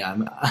over me. I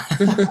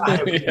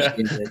appreciate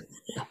it.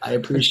 I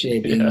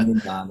appreciate being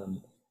moved on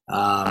them.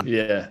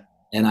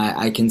 And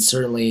I can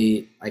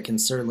certainly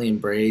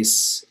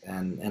embrace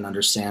and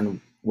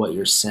understand what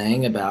you're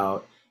saying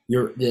about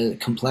the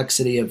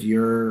complexity of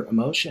your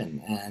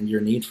emotion and your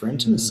need for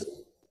intimacy,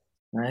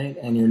 right?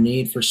 And your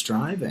need for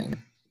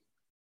striving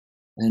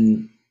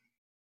and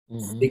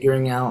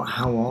figuring out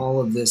how all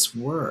of this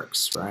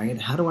works,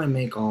 right? How do I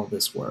make all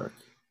this work?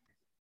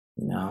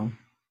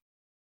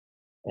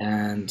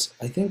 And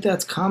I think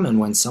that's common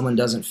when someone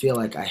doesn't feel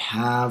like I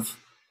have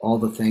all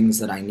the things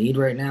that I need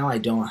right now. I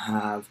don't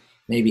have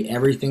maybe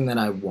everything that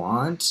I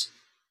want,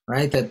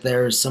 right? That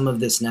there's some of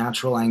this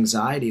natural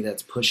anxiety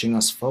that's pushing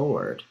us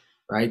forward,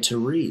 right? To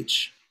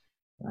reach,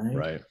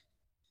 right?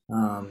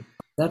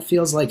 That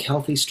feels like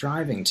healthy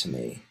striving to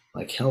me,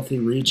 like healthy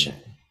reaching.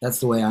 That's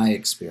the way I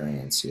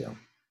experience you.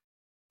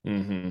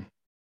 There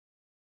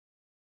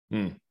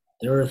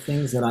are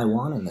things that I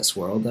want in this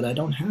world that I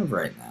don't have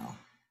right now.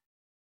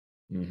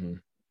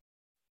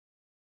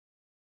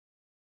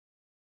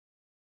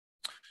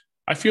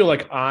 I feel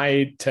like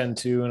I tend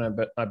to,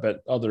 and I bet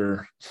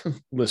other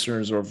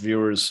listeners or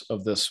viewers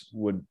of this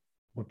would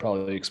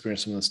probably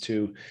experience some of this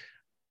too.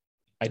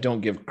 I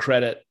don't give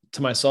credit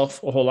to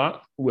myself a whole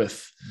lot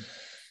with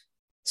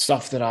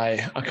stuff that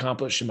I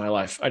accomplish in my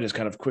life. I just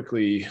kind of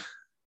quickly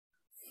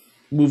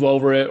move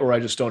over it, or I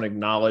just don't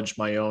acknowledge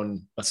my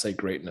own, let's say,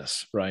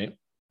 greatness, right?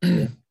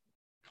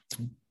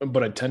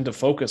 But I tend to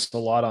focus a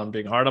lot on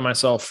being hard on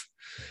myself.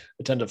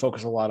 I tend to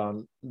focus a lot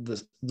on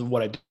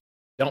what I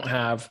don't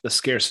have, the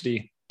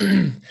scarcity.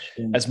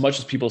 As much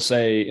as people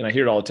say, and I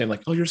hear it all the time,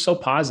 like, oh, you're so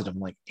positive. I'm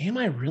like, am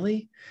I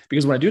really?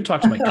 Because when I do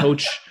talk to my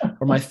coach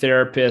or my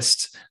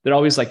therapist, they're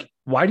always like,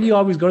 why do you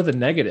always go to the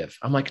negative?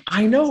 I'm like,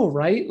 I know,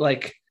 right?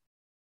 Like,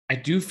 I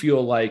do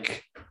feel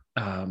like,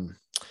 man,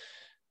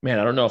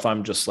 I don't know if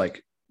I'm just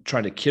like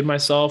trying to kid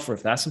myself or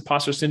if that's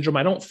imposter syndrome.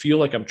 I don't feel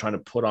like I'm trying to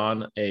put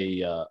on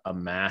a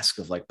mask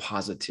of like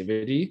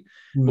positivity,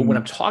 but when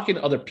I'm talking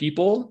to other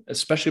people,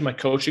 especially my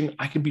coaching,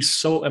 I can be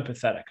so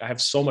empathetic. I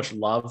have so much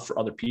love for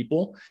other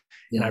people,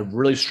 and I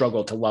really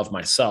struggle to love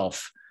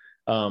myself.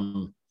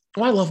 Well,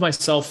 I love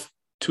myself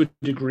to a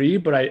degree,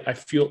 but I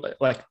feel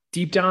like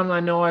deep down,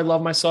 I know I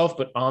love myself,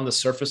 but on the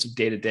surface of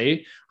day to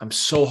day, I'm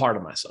so hard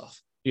on myself,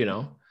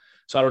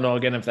 So I don't know,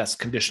 again, if that's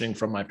conditioning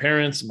from my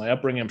parents and my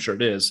upbringing. I'm sure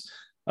it is.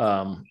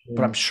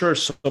 But I'm sure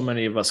so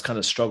many of us kind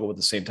of struggle with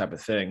the same type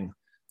of thing.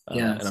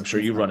 And I'm sure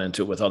you run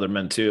into it with other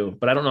men too,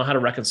 but I don't know how to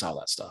reconcile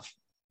that stuff.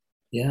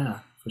 Yeah,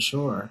 for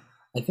sure.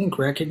 I think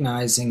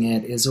recognizing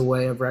it is a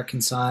way of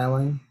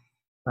reconciling,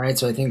 right?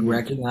 So I think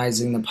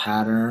recognizing the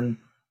pattern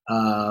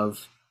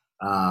of,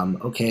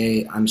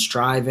 okay, I'm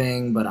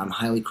striving, but I'm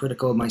highly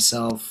critical of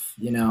myself.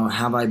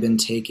 Have I been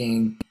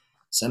taking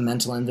some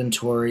mental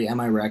inventory? Am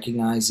I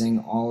recognizing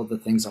all of the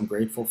things I'm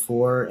grateful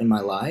for in my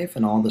life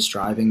and all the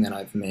striving that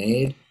I've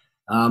made?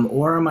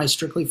 Or am I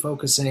strictly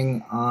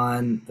focusing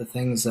on the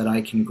things that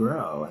I can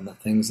grow and the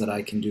things that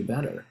I can do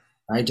better?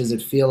 Right? Does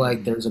it feel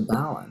like there's a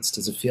balance?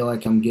 Does it feel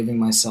like I'm giving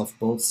myself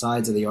both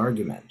sides of the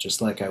argument,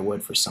 just like I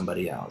would for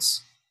somebody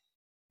else?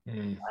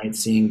 Right?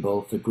 Seeing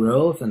both the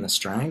growth and the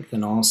strength,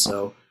 and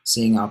also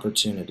seeing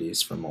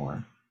opportunities for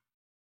more.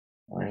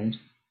 Right?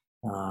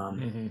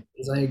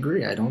 Because I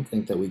agree, I don't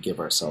think that we give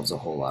ourselves a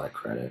whole lot of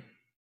credit,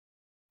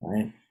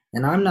 right?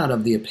 And I'm not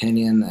of the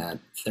opinion that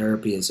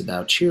therapy is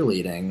about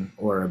cheerleading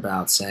or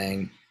about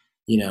saying,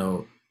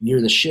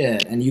 you're the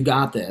shit and you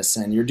got this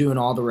and you're doing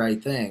all the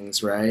right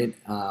things, right?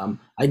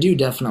 I do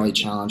definitely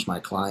challenge my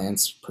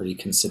clients pretty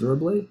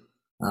considerably,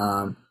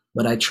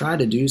 but I try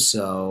to do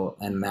so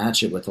and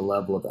match it with a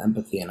level of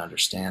empathy and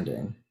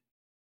understanding,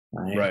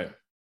 right? Right.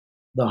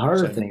 The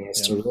harder Same. thing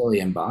is Yeah. to really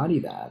embody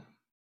that,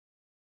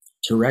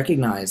 to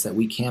recognize that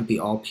we can't be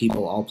all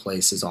people, all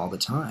places, all the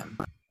time,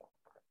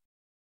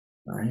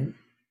 right?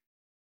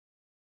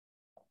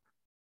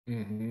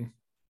 Mm-hmm.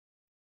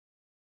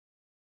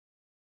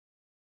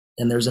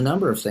 And there's a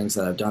number of things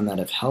that I've done that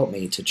have helped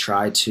me to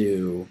try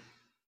to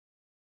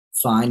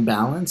find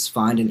balance,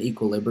 find an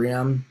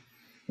equilibrium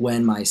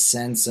when my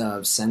sense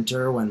of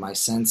center, when my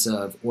sense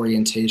of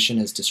orientation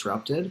is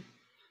disrupted.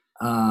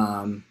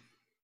 Um,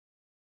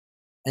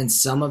 and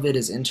some of it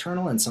is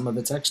internal and some of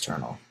it's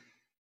external,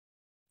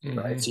 right?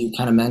 Mm-hmm. So you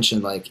kind of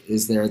mentioned, like,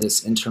 is there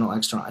this internal,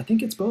 external? I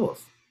think it's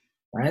both,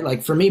 right?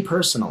 Like for me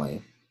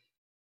personally,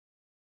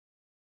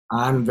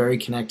 I'm very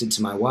connected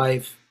to my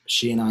wife.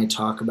 She and I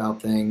talk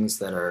about things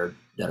that are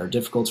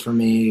difficult for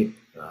me.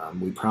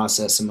 We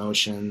process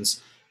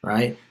emotions,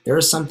 right? There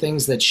are some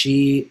things that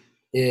she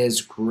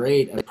is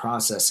great at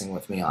processing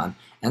with me on,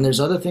 and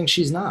there's other things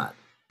she's not.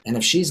 And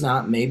if she's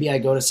not, maybe I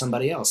go to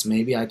somebody else.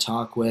 Maybe I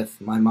talk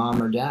with my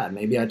mom or dad.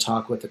 Maybe I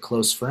talk with a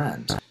close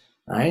friend,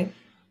 right?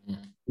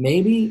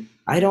 Maybe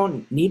I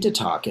don't need to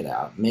talk it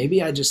out.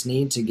 Maybe I just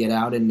need to get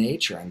out in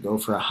nature and go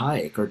for a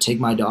hike or take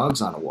my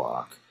dogs on a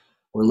walk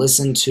or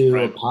listen to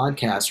a Right.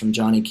 podcast from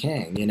Johnny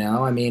King,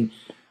 I mean,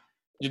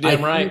 You're I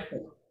damn right.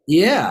 think,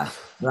 yeah,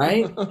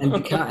 right? And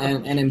become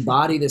and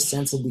embody this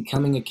sense of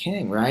becoming a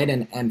king, right?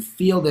 And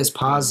feel this Right.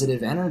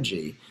 positive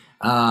energy,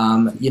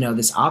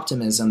 this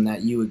optimism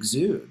that you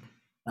exude.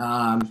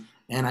 And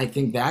I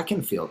think that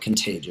can feel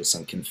contagious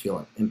and can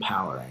feel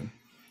empowering,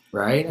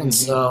 right? And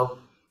Mm-hmm. so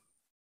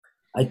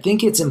I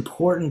think it's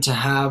important to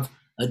have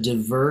a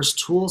diverse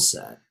tool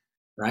set,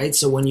 right?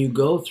 So when you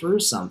go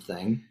through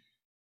something,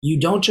 you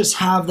don't just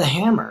have the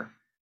hammer,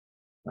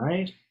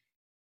 right?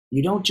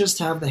 You don't just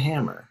have the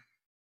hammer.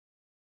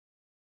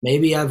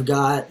 Maybe I've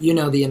got,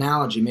 the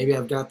analogy, maybe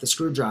I've got the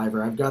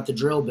screwdriver, I've got the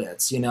drill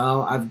bits,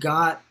 I've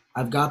got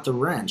the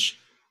wrench.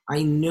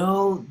 I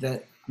know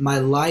that my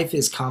life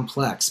is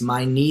complex,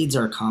 my needs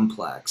are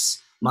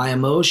complex, my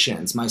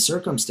emotions, my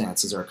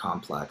circumstances are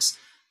complex.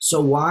 So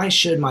why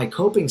should my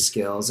coping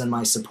skills and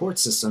my support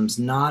systems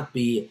not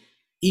be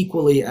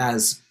equally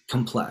as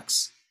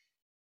complex,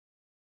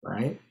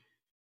 right?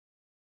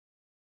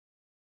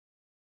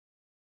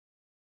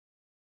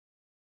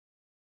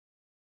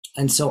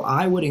 And so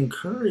I would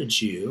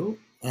encourage you,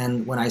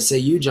 and when I say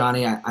you,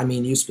 Johnny, I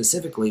mean you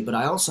specifically, but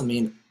I also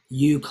mean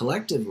you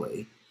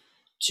collectively,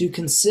 to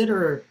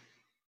consider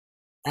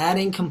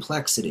adding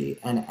complexity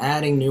and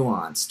adding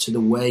nuance to the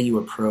way you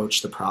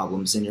approach the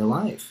problems in your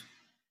life,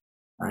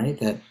 right?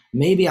 That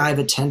maybe I have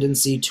a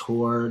tendency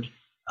toward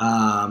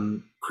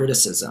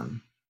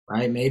criticism,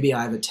 right? Maybe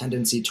I have a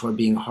tendency toward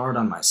being hard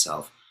on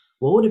myself.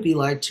 What would it be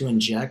like to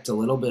inject a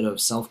little bit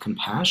of self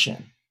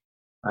compassion,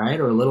 right?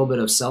 Or a little bit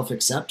of self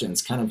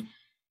acceptance, kind of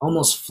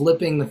almost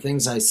flipping the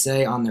things I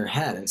say on their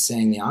head and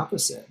saying the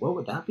opposite? What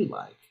would that be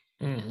like,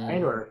 Mm-hmm.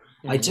 right? Or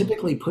I Mm-hmm.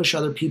 typically push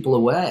other people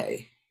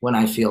away when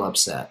I feel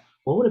upset.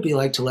 What would it be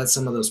like to let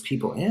some of those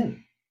people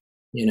in,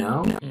 you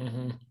know,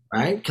 Mm-hmm.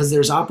 right? Because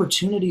there's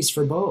opportunities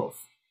for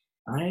both,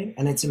 right?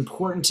 And it's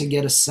important to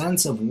get a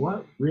sense of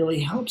what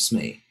really helps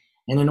me.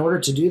 And in order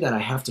to do that, I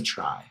have to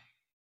try,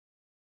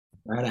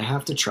 right? I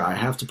have to try. I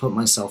have to put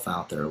myself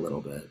out there a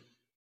little bit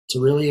to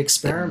really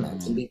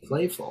experiment and Mm-hmm. be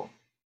playful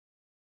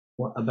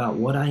about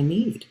what I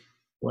need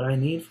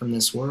from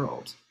this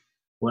world,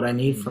 what I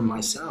need from Mm-hmm.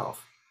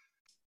 myself.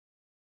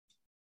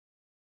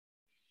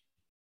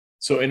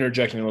 So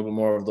interjecting a little bit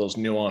more of those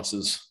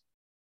nuances,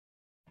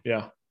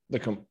 yeah,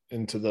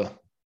 into the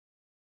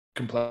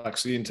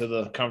complexity, into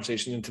the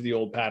conversation, into the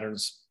old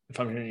patterns. If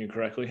I'm hearing you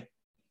correctly.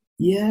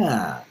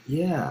 Yeah,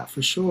 yeah,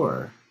 for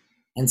sure.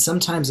 And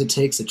sometimes it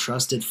takes a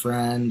trusted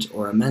friend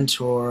or a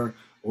mentor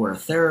or a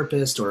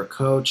therapist or a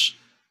coach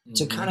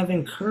to Mm-hmm. kind of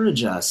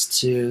encourage us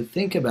to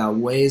think about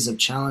ways of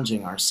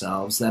challenging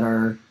ourselves that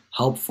are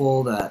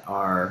helpful, that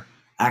are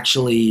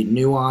actually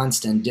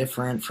nuanced and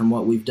different from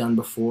what we've done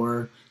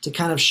before, to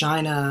kind of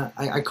shine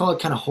I call it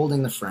kind of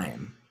holding the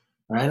frame,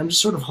 right? I'm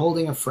just sort of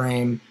holding a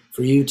frame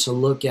for you to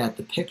look at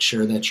the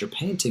picture that you're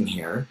painting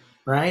here,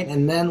 right?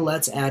 And then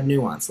let's add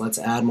nuance, let's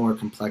add more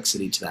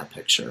complexity to that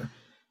picture,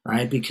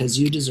 right? Because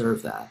you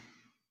deserve that.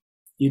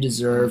 You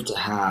deserve to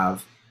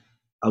have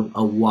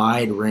a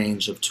wide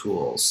range of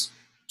tools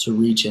to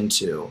reach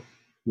into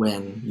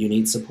when you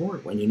need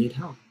support, when you need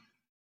help.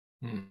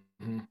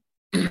 Mm-hmm.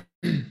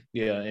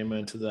 Yeah,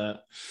 amen to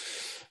that.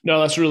 No,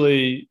 that's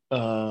really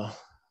yeah,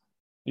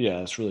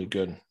 that's really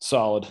good.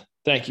 Solid.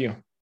 Thank you.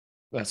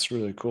 That's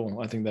really cool.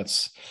 I think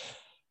that's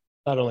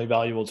not only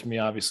valuable to me,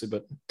 obviously,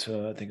 but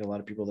to I think a lot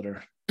of people that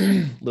are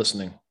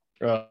listening.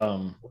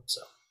 Um,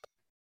 So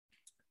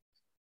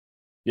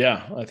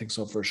Yeah, I think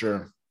so for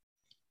sure.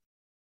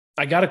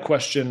 I got a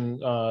question,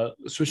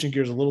 switching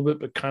gears a little bit,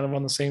 but kind of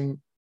on the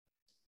same,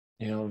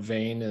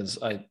 vein as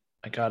I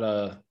got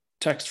a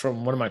text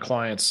from one of my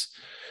clients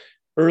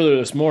earlier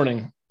this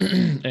morning,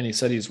 and he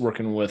said he's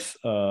working with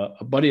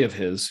a buddy of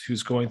his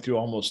who's going through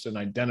almost an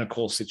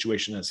identical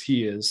situation as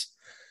he is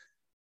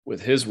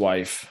with his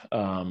wife,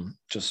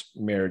 just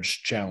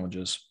marriage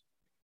challenges.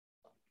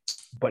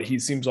 But he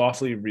seems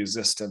awfully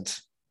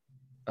resistant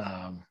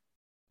um,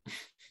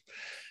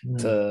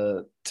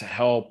 to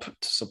help,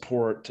 to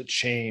support, to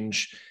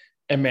change.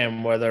 And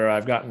man, whether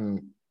I've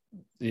gotten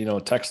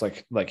text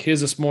like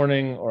his this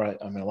morning, or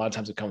I mean, a lot of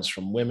times it comes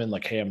from women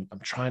like, hey, I'm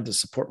trying to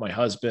support my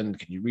husband.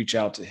 Can you reach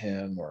out to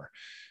him? Or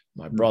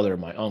my brother,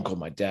 my uncle,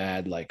 my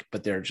dad, like,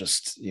 but they're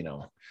just,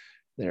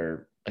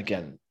 they're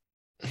again,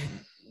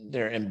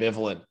 they're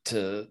ambivalent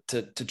to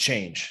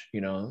change,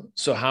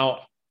 So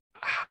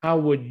how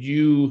would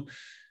you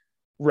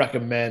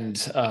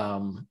recommend,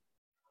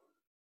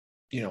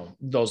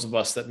 those of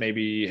us that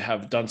maybe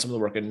have done some of the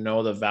work and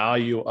know the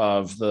value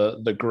of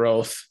the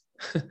growth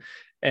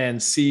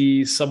and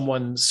see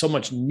someone so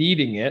much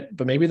needing it,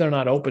 but maybe they're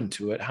not open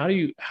to it. How do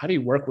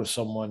you work with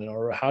someone,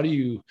 or how do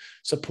you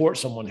support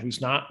someone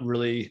who's not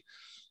really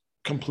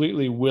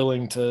completely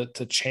willing to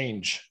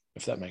change,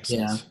 if that makes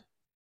Yeah, sense?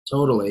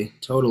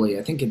 totally.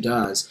 I think it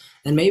does.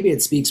 And maybe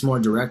it speaks more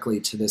directly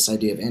to this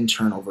idea of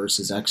internal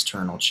versus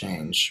external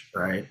change,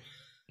 right?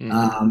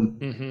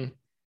 Mm-hmm. Mm-hmm.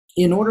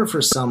 In order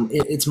for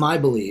it's my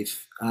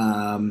belief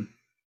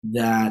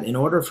that in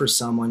order for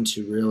someone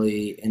to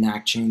really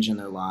enact change in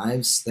their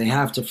lives, they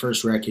have to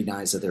first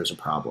recognize that there's a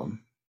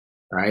problem,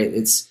 right?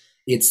 I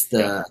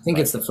think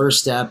it's the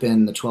first step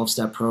in the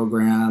 12-step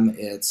program.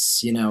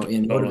 It's, in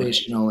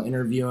motivational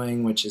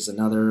interviewing, which is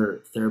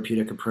another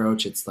therapeutic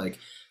approach. It's like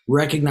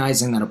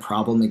recognizing that a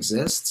problem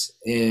exists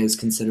is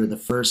considered the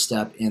first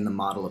step in the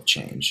model of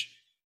change,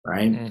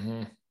 right?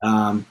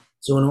 Mm-hmm.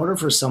 So in order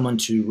for someone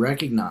to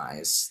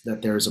recognize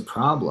that there's a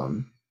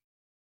problem,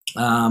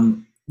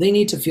 they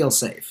need to feel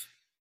safe.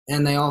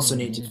 And they also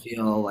need to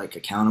feel like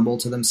accountable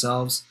to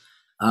themselves.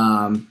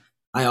 I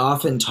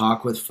often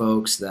talk with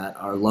folks that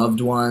are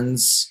loved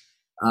ones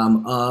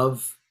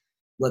of,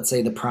 let's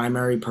say, the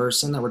primary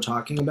person that we're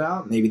talking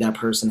about. Maybe that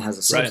person has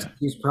a substance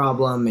use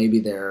problem. Maybe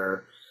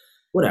they're,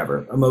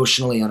 whatever,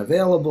 emotionally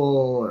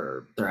unavailable,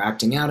 or they're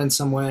acting out in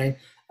some way.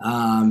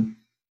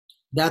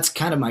 That's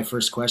kind of my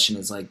first question,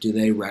 is like, do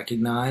they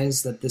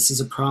recognize that this is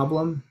a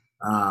problem?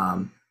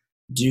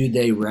 Do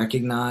they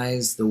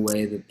recognize the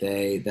way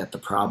that the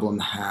problem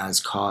has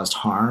caused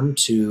harm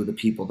to the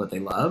people that they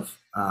love?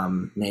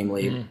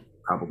 Namely,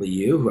 probably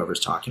you, whoever's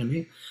talking to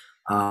me.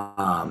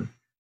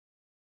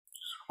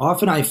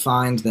 Often I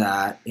find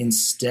that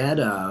instead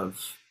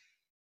of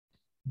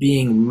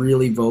being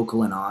really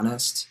vocal and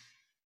honest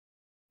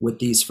with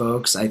these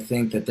folks, I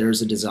think that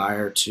there's a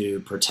desire to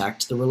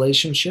protect the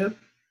relationship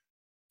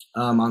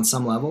on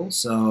some level.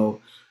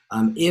 So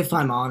if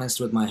I'm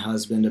honest with my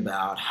husband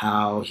about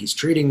how he's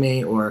treating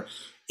me, or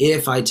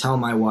if I tell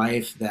my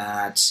wife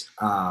that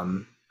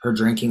her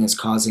drinking is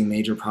causing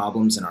major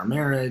problems in our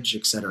marriage,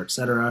 et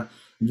cetera,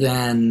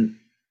 then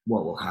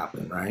what will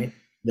happen, right?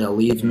 They'll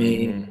leave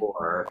me,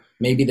 or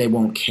maybe they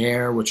won't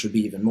care, which would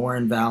be even more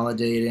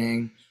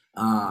invalidating.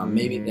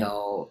 Maybe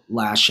they'll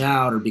lash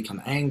out or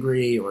become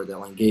angry, or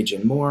they'll engage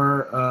in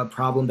more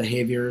problem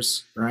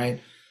behaviors,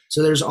 right?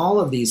 So there's all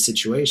of these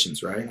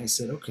situations, right? And I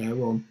said, okay,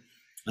 well,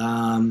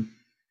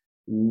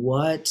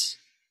 what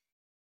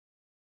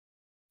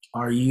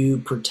are you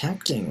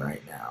protecting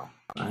right now,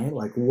 right?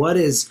 Like,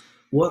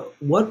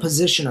 what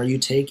position are you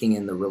taking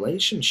in the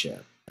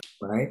relationship,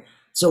 right?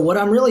 So what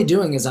I'm really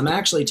doing is I'm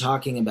actually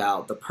talking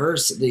about the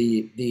person,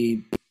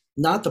 the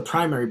not the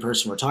primary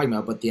person we're talking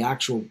about, but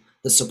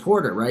the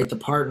supporter, right? The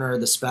partner,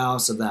 the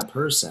spouse of that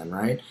person,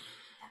 right?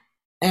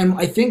 And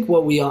I think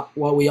what we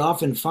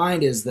often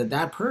find is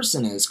that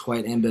person is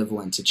quite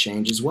ambivalent to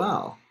change as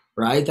well,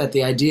 right? That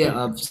the idea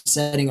of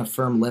setting a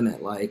firm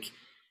limit, like,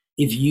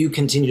 if you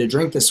continue to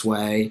drink this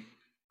way,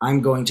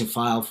 I'm going to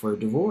file for a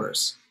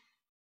divorce,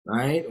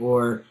 right?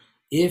 Or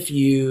if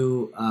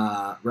you,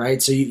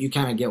 right? So you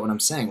kind of get what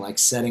I'm saying, like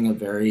setting a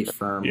very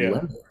firm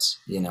limit,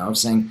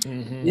 saying,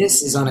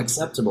 this is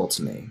unacceptable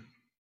to me.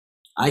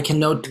 I can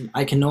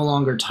no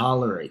longer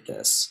tolerate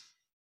this,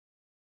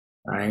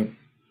 right?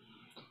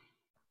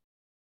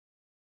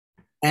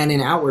 And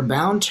in Outward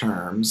Bound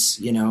terms,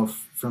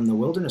 from the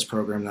wilderness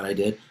program that I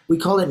did, we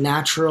call it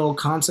natural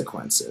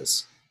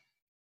consequences,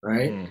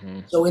 right?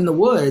 So in the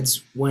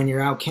woods, when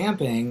you're out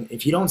camping,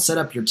 if you don't set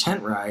up your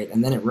tent right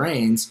and then it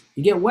rains,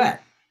 you get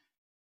wet.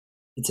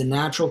 It's a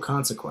natural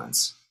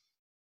consequence,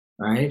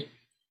 right?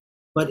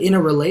 But in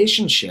a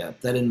relationship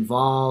that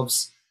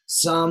involves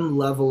some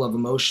level of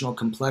emotional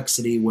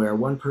complexity, where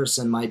one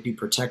person might be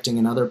protecting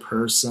another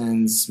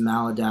person's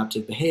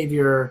maladaptive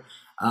behavior,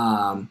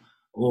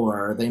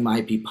 or they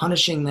might be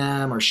punishing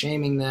them or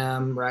shaming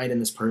them, right? And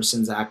this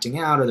person's acting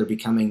out, or they're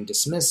becoming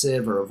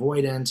dismissive or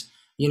avoidant.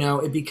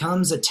 It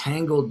becomes a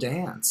tangled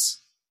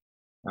dance,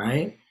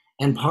 right?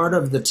 And part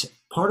of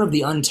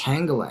the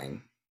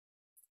untangling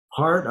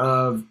part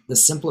of the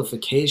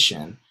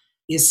simplification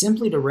is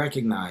simply to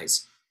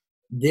recognize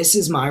this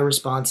is my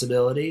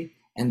responsibility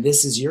and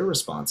this is your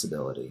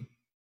responsibility.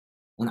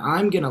 And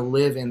I'm going to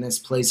live in this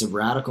place of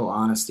radical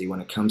honesty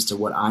when it comes to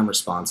what I'm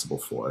responsible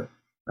for,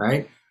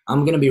 right?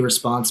 I'm going to be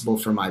responsible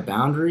for my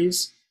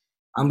boundaries.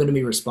 I'm going to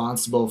be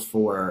responsible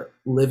for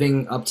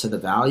living up to the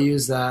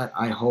values that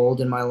I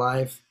hold in my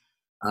life.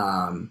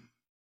 And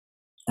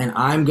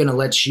I'm going to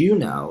let you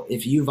know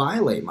if you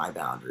violate my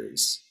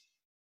boundaries,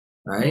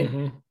 right?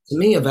 Mm-hmm. To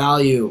me,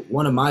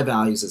 one of my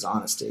values is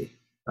honesty,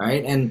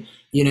 right? And,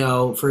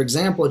 for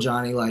example,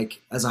 Johnny,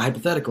 like as a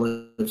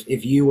hypothetical,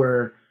 if you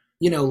were,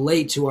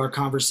 late to our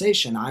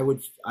conversation, I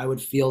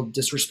would feel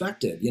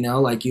disrespected,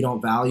 like you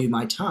don't value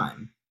my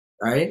time,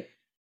 right?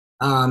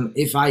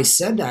 If I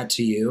said that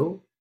to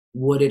you,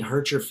 would it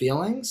hurt your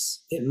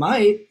feelings? It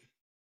might,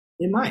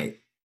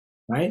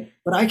 right?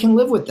 But I can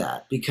live with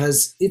that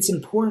because it's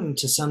important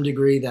to some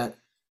degree that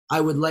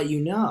I would let you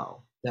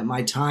know that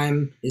my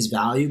time is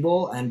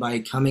valuable, and by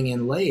coming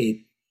in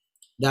late,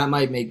 that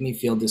might make me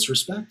feel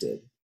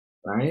disrespected,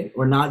 right?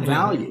 Or not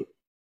valued,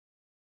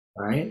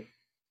 right?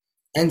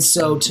 And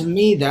so to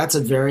me, that's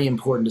a very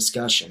important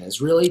discussion, is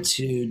really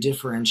to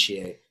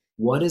differentiate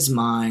what is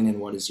mine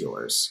and what is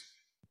yours,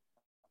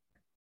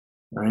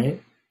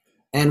 right?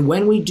 And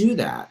when we do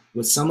that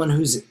with someone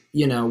who's,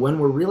 when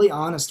we're really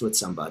honest with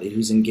somebody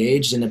who's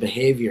engaged in a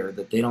behavior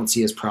that they don't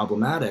see as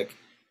problematic,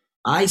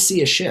 I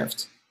see a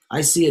shift. I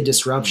see a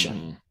disruption.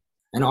 Mm-hmm.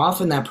 And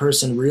often that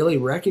person really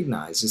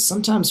recognizes,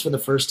 sometimes for the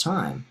first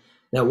time,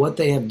 that what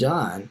they have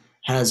done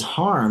has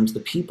harmed the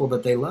people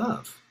that they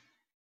love.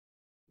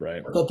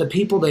 Right. But the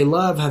people they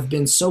love have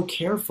been so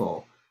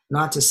careful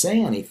not to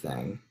say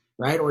anything,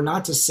 right? Or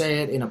not to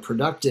say it in a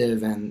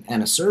productive and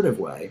assertive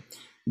way,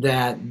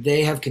 that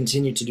they have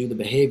continued to do the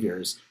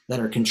behaviors that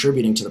are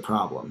contributing to the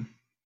problem.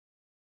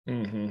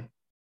 Mm-hmm.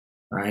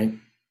 Right?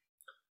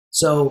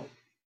 So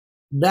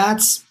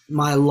that's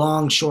my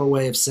long, short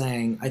way of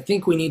saying, I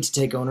think we need to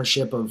take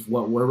ownership of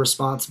what we're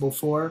responsible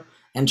for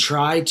and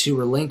try to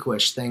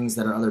relinquish things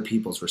that are other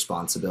people's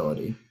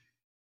responsibility.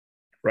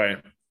 Right.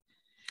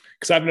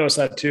 Because I've noticed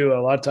that too a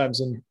lot of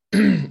times, and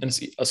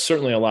it's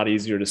certainly a lot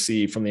easier to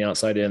see from the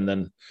outside in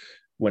than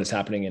when it's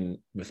happening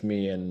with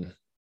me and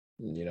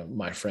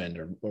my friend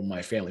or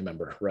my family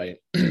member, right?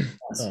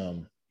 Yes.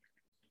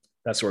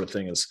 That sort of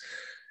thing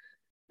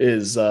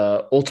is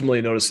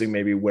ultimately noticing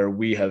maybe where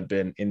we have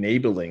been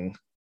enabling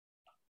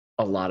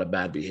a lot of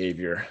bad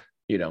behavior,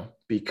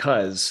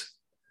 because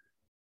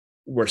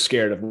we're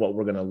scared of what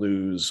we're going to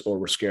lose, or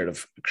we're scared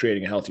of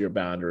creating a healthier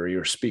boundary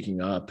or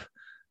speaking up.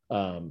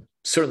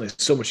 Certainly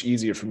so much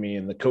easier for me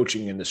in the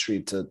coaching industry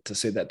to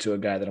say that to a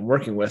guy that I'm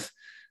working with,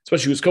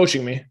 especially who's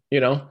coaching me,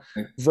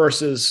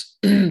 versus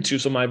to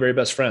some of my very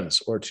best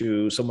friends, or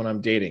to someone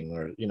I'm dating,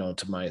 or,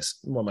 to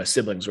one of my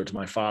siblings, or to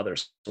my father,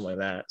 something like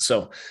that.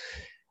 So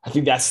I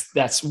think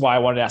that's why I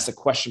wanted to ask the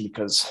question,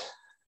 because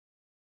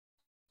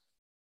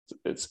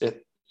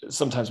it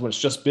sometimes when it's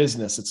just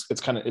business,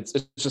 it's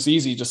just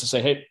easy just to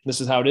say, hey,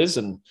 this is how it is.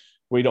 And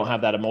we don't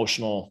have that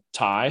emotional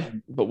tie,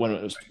 but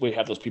when we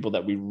have those people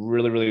that we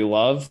really, really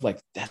love, like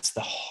that's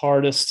the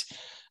hardest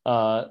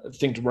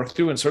thing to work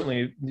through. And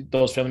certainly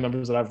those family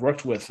members that I've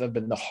worked with have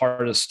been the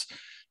hardest,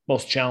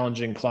 most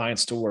challenging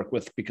clients to work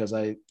with, because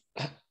there's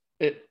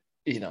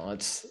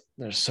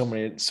so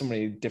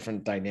many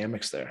different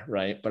dynamics there.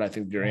 Right. But I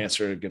think your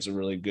answer gives a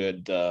really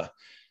good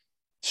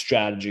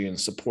strategy and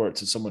support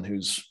to someone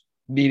who's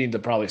needing to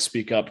probably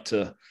speak up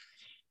to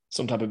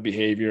some type of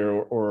behavior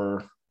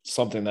or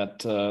something that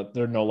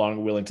they're no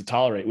longer willing to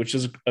tolerate, which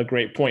is a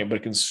great point, but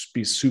it can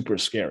be super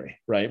scary.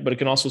 Right. But it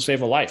can also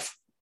save a life.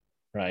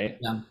 Right.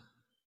 Yeah.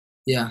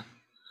 Yeah.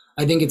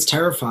 I think it's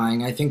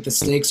terrifying. I think the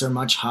stakes are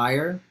much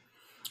higher.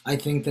 I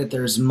think that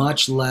there's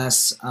much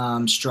less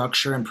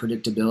structure and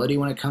predictability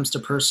when it comes to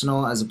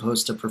personal as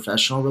opposed to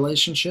professional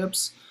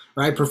relationships,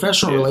 right?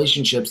 Professional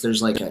relationships,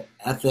 there's like an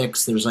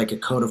ethics, there's like a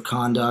code of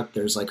conduct,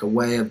 there's like a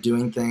way of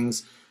doing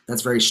things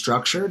that's very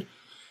structured.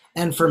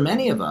 And for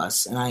many of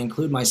us, and I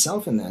include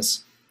myself in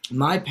this,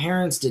 my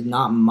parents did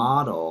not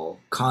model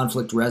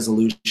conflict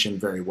resolution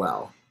very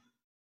well.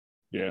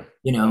 Yeah.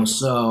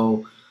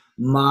 So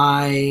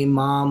my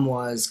mom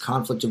was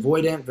conflict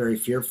avoidant, very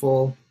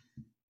fearful,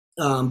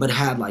 but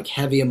had like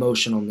heavy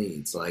emotional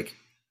needs.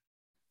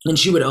 And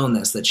she would own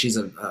this, that she's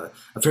a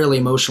fairly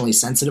emotionally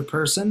sensitive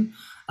person.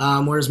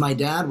 Whereas my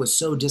dad was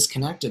so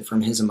disconnected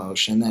from his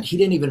emotion that he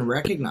didn't even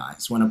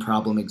recognize when a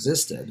problem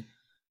existed,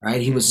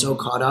 right? He was so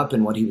caught up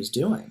in what he was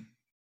doing.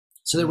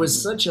 So there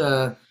was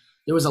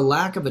there was a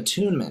lack of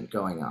attunement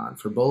going on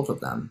for both of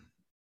them,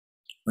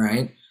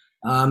 right?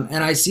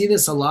 And I see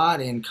this a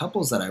lot in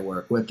couples that I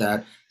work with,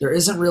 that there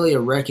isn't really a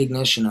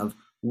recognition of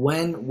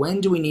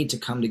when do we need to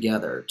come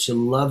together to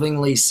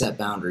lovingly set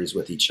boundaries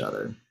with each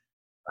other,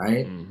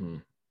 right? Mm-hmm.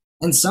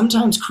 And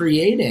sometimes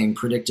creating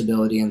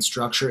predictability and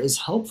structure is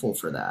helpful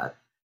for that,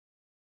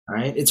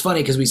 right? It's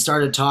funny because we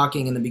started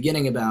talking in the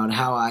beginning about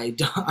how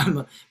I'm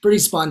a pretty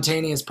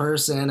spontaneous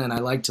person and I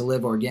like to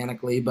live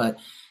organically, but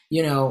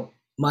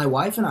my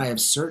wife and I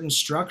have certain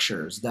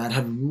structures that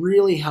have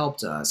really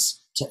helped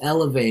us to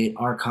elevate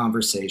our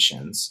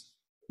conversations.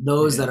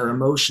 Those that are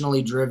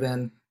emotionally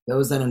driven,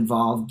 those that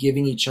involve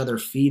giving each other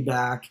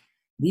feedback.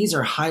 These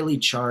are highly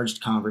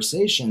charged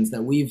conversations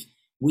that we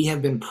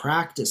have been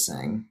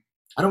practicing.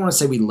 I don't want to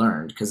say we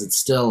learned, because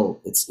it's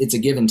a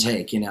give and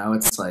take,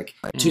 it's like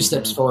two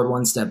steps forward,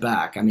 one step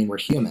back. I mean, we're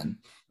human,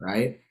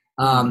 right?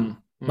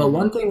 But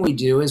one thing we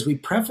do is we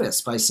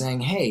preface by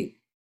saying, hey,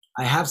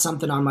 I have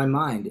something on my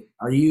mind.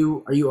 Are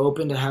you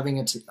open to having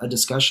a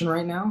discussion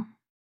right now?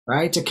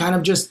 Right? To kind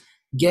of just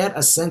get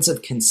a sense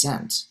of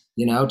consent,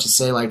 to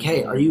say like,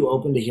 hey, are you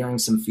open to hearing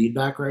some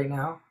feedback right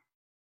now?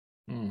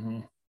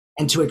 And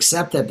to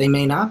accept that they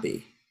may not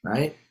be,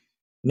 right?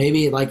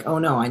 Maybe like, oh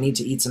no, I need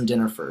to eat some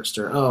dinner first,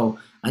 or oh,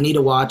 I need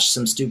to watch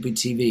some stupid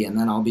TV and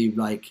then I'll be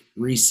like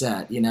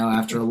reset,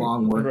 after a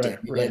long work day.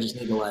 Maybe I just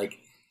need to like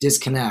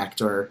disconnect,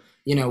 or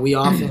we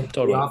often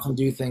we often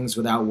do things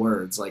without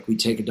words. Like we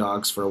take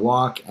dogs for a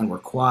walk and we're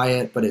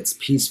quiet, but it's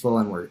peaceful,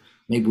 and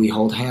maybe we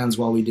hold hands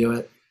while we do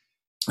it.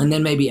 And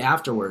then maybe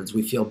afterwards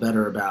we feel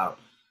better about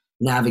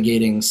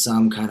navigating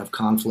some kind of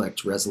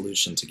conflict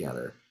resolution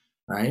together,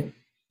 right?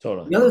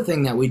 Totally. The other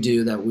thing that we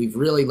do that we've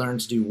really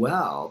learned to do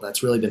well,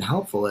 that's really been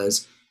helpful,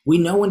 is we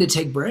know when to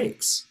take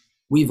breaks.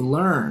 We've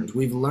learned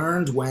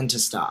when to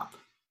stop,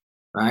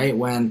 right?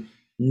 When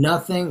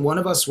one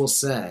of us will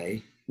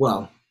say,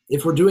 well,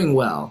 if we're doing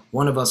well,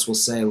 one of us will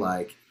say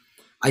like,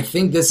 I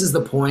think this is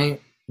the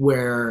point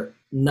where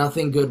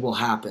nothing good will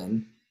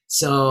happen.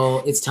 So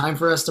it's time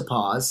for us to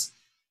pause.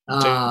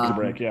 Take a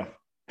break, yeah.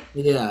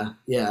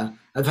 Yeah.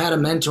 I've had a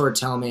mentor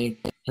tell me,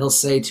 he'll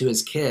say to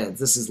his kids,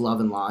 this is love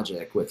and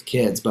logic with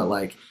kids, but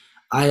like,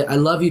 I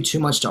love you too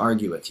much to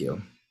argue with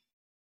you.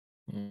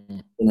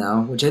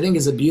 Which I think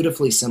is a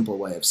beautifully simple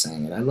way of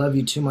saying it. I love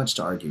you too much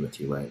to argue with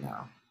you right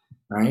now,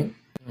 right?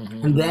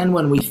 And then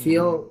when we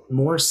feel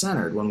more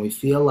centered, when we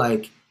feel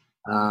like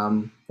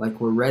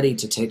we're ready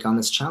to take on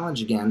this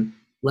challenge again,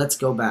 let's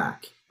go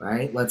back,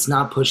 right? Let's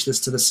not push this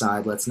to the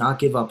side. Let's not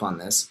give up on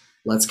this.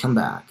 Let's come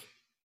back,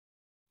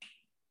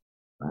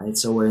 right?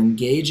 So we're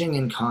engaging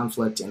in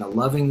conflict in a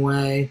loving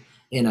way,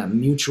 in a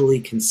mutually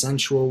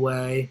consensual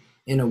way,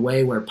 in a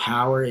way where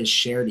power is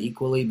shared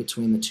equally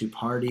between the two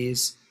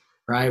parties,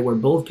 right? Where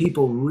both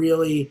people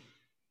really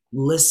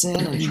listen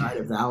and try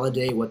to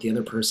validate what the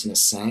other person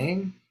is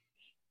saying,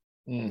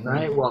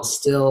 right? While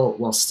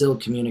still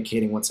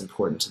communicating what's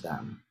important to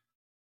them.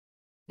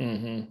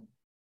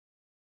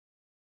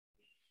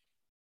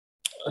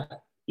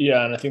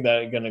 Yeah, and I think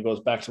that again, it goes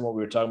back to what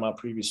we were talking about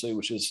previously,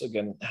 which is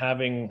again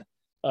having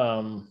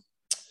a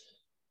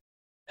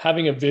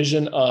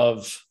vision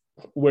of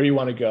where you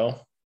want to go,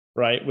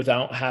 right?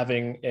 Without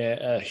having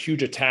a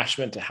huge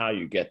attachment to how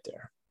you get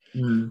there.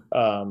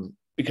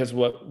 Because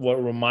what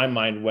my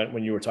mind went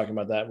when you were talking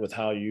about that with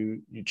how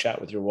you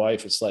chat with your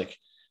wife, it's like,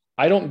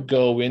 I don't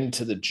go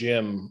into the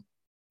gym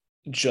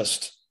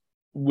just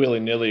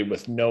willy-nilly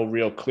with no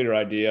real clear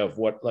idea of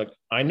what, like,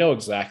 I know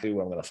exactly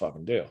what I'm going to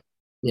fucking do.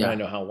 Yeah. And I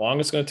know how long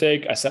it's going to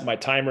take. I set my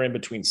timer in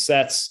between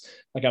sets.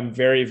 Like I'm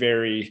very,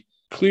 very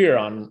clear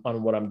on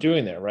what I'm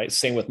doing there. Right.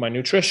 Same with my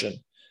nutrition.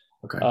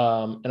 Okay.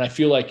 And I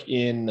feel like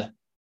in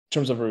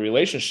terms of a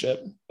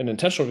relationship, an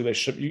intentional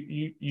relationship,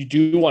 you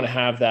do want to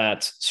have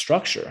that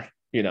structure,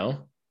 and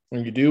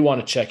you do want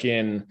to check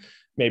in.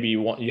 Maybe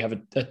you have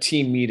a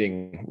team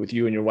meeting with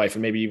you and your wife,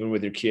 and maybe even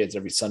with your kids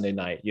every Sunday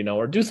night,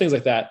 or do things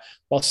like that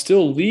while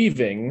still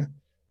leaving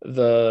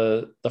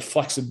the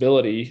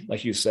flexibility,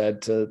 like you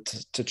said, to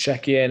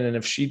check in. And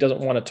if she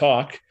doesn't want to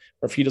talk,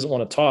 or if he doesn't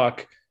want to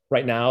talk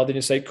right now, then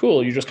you say,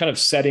 cool, you're just kind of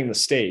setting the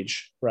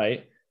stage,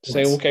 right? To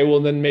say, okay,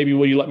 well, then maybe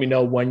will you let me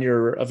know when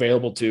you're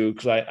available to,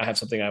 because I have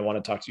something I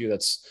want to talk to you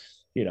that's,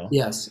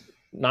 yes,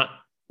 not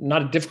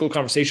a difficult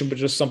conversation, but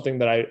just something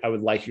that I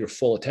would like your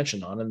full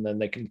attention on. And then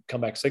they can come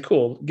back and say,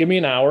 cool, give me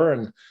an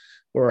hour,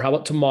 or how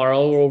about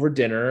tomorrow or over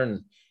dinner?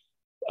 And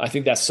I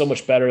think that's so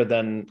much better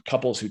than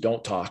couples who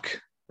don't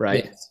talk,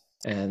 right? Yes.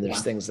 And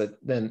there's things that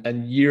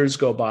and years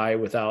go by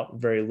without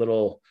very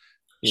little,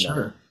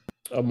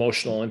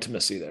 emotional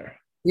intimacy there.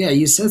 Yeah,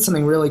 you said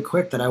something really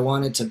quick that I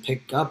wanted to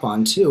pick up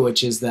on too,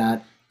 which is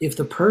that if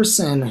the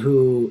person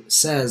who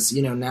says,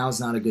 now's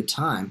not a good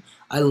time,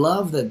 I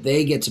love that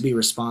they get to be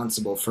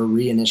responsible for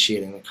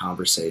reinitiating the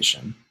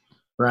conversation,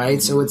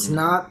 right? So it's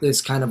not this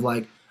kind of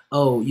like,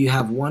 oh, you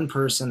have one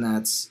person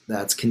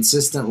that's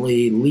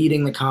consistently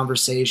leading the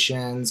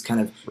conversations,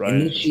 kind of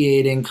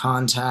initiating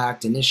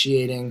contact,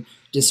 initiating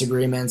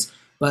disagreements.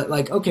 But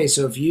like, okay,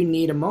 so if you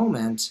need a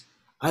moment,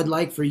 I'd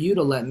like for you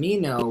to let me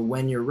know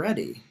when you're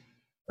ready,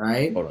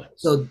 right? Totally.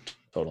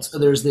 So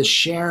there's this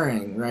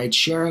sharing, right?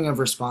 Sharing of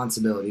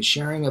responsibility,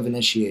 sharing of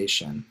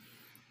initiation,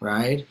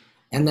 right?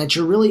 And that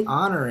you're really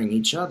honoring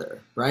each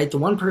other, right? The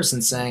one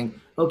person saying,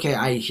 okay,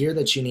 I hear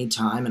that you need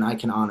time and I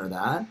can honor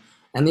that.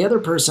 And the other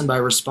person, by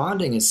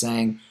responding, is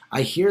saying,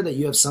 I hear that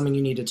you have something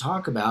you need to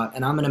talk about,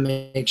 and I'm going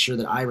to make sure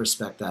that I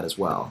respect that as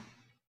well.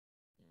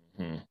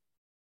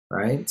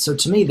 Right? So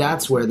to me,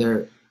 that's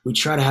where we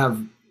try to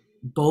have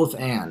both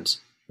and,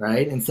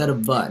 right? Instead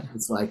of but,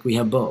 it's like we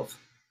have both.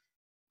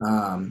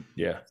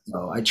 Yeah.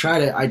 So I try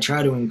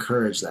to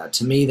encourage that.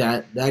 To me,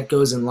 that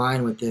goes in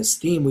line with this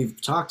theme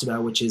we've talked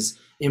about, which is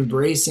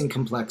embracing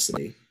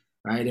complexity,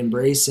 right?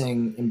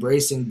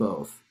 Embracing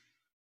both.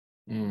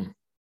 Mm.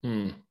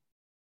 Mm.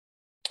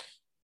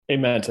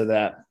 Amen to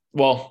that.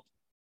 Well,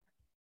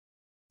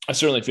 I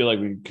certainly feel like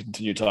we could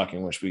continue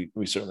talking, which we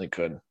certainly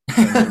could.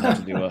 And we'll have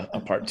to do a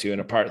part two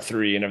and a part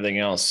three and everything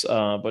else.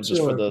 But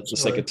just for the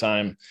sake of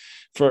time,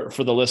 for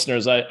the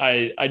listeners,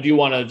 I do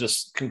want to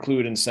just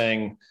conclude in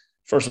saying,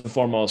 first and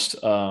foremost,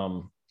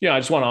 I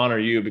just want to honor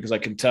you, because I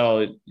can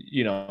tell,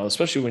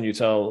 especially when you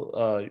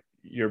tell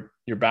your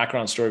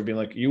background story of being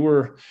like, you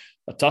were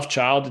a tough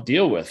child to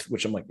deal with,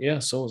 which I'm like, yeah,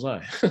 so was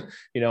I,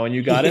 and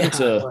you got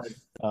into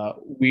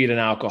weed and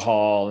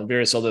alcohol and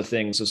various other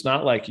things. So it's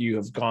not like you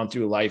have gone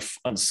through life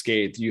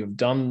unscathed. You have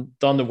done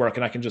the work.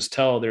 And I can just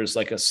tell there's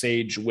like a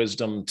sage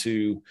wisdom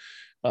to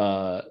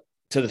the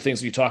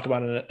things that you talk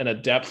about, in a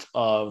depth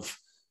of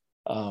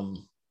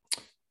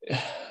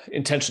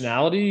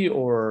intentionality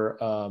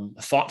or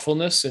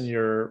thoughtfulness in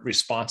your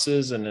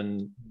responses,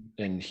 and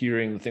in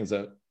hearing the things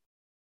that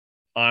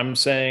I'm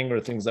saying or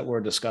things that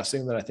we're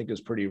discussing, that I think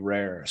is pretty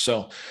rare.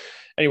 So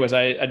anyways,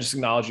 I just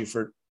acknowledge you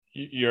for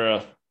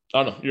you're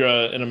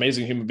an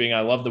amazing human being.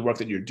 I love the work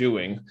that you're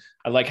doing.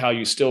 I like how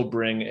you still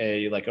bring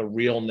a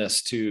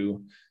realness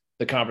to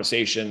the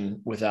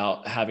conversation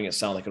without having it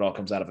sound like it all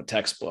comes out of a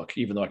textbook,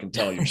 even though I can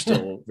tell you're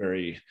still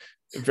very,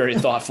 very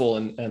thoughtful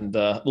and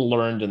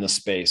learned in the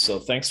space. So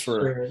thanks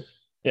for,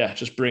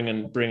 just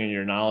bringing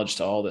your knowledge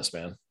to all this,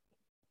 man.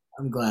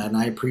 I'm glad, and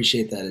I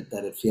appreciate that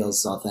it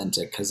feels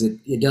authentic, because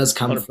it does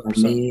come 100%.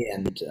 from me,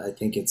 and I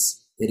think it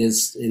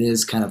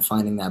is kind of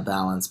finding that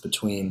balance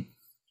between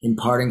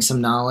imparting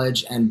some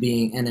knowledge and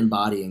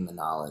embodying the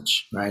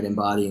knowledge, right?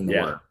 Embodying the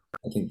work.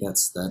 I think that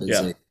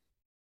is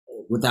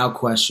without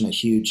question, a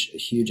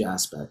huge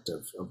aspect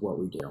of what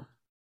we do.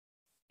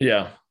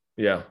 Yeah.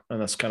 Yeah. And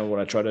that's kind of what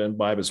I try to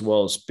imbibe as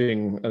well, as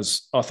being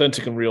as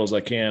authentic and real as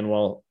I can,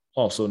 while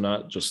also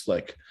not just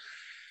like,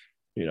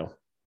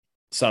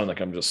 sounding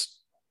like I'm just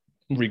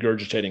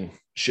regurgitating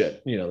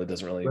shit, that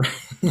doesn't really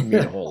mean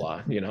a whole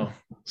lot,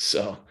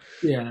 So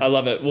yeah, I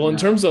love it. Well, in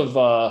terms of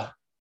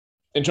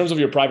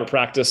your private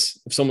practice,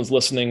 if someone's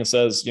listening and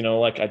says,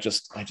 like, I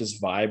just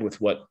vibe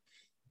with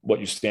what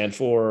you stand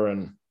for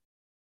and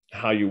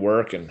how you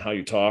work and how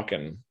you talk,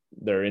 and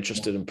they're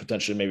interested in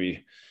potentially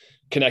maybe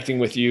connecting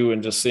with you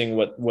and just seeing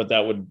what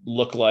that would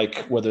look like,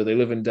 whether they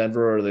live in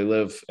Denver or they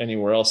live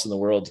anywhere else in the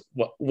world,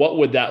 what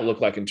would that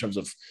look like in terms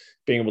of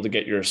being able to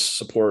get your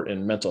support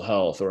in mental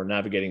health, or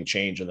navigating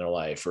change in their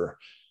life, or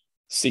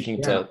seeking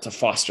to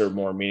foster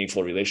more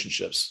meaningful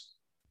relationships?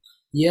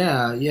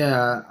 Yeah.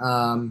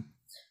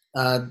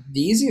 The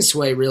easiest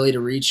way really to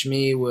reach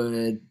me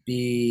would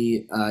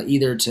be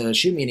either to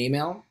shoot me an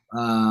email,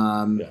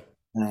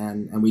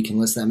 and we can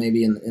list that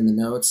maybe in the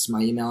notes,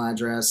 my email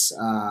address.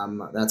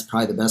 That's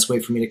probably the best way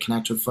for me to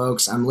connect with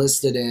folks. I'm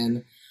listed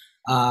in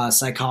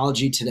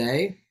Psychology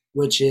Today,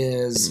 which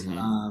is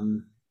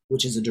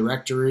a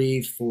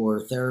directory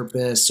for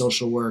therapists,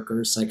 social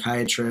workers,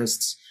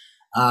 psychiatrists.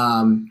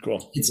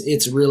 Cool.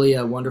 It's really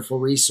a wonderful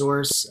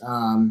resource.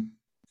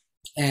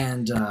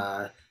 And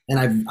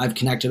I've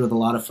connected with a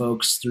lot of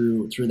folks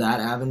through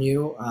that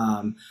avenue.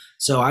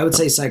 So I would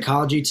say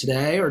Psychology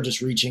Today, or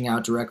just reaching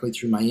out directly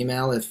through my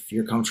email. If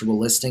you're comfortable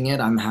listing it,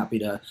 I'm happy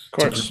to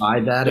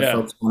provide that if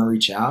folks want to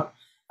reach out.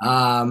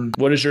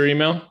 What is your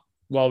email?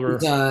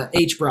 It's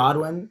H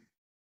Brodwin.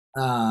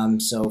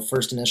 So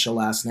first initial,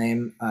 last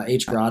name,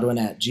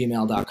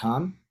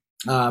 hbrodwin@gmail.com.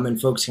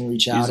 And folks can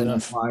reach out and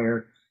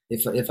inquire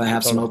if I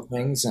have some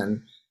openings,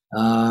 and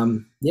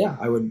that'd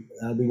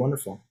be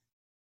wonderful.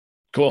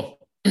 Cool.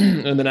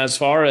 And then as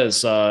far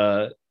as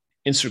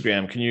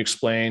Instagram, can you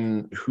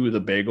explain who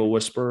the Bagel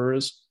Whisperer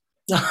is?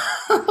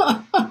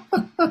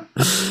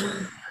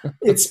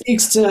 It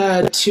speaks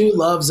to two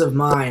loves of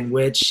mine,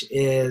 which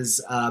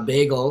is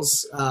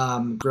bagels.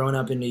 Growing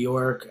up in New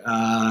York,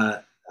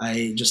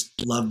 I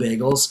just love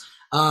bagels.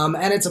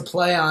 And it's a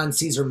play on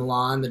Cesar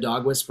Millan, the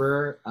dog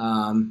whisperer.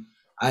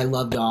 I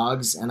love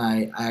dogs, and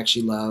I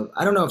actually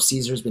I don't know if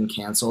Caesar's been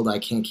canceled. I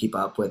can't keep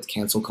up with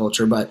cancel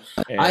culture, but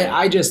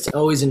I just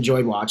always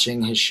enjoyed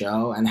watching his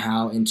show and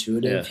how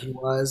intuitive he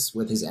was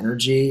with his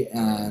energy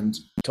and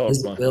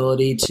his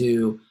ability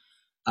to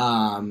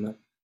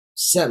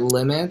set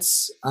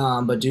limits,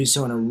 but do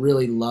so in a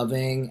really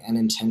loving and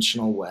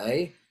intentional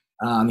way.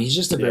 He's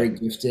just a very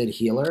gifted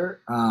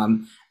healer.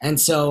 And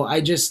so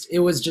it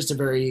was just a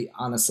very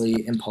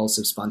honestly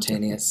impulsive,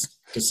 spontaneous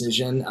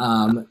decision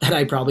that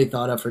I probably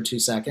thought of for 2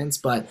 seconds,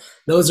 but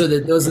those are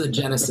the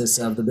genesis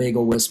of the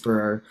Bagel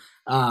Whisperer.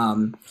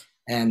 So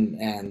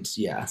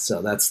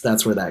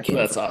that's where that came from.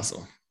 That's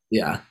awesome.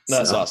 Yeah.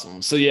 That's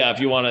awesome. So if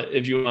you want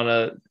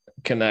to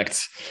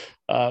connect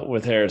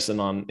with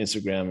Harrison on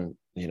Instagram,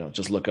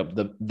 just look up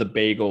the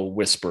Bagel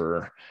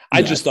Whisperer.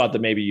 I just thought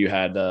that maybe you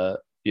had an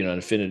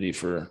affinity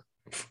for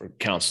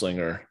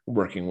counseling or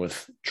working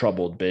with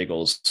troubled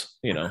bagels,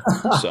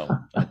 so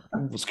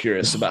was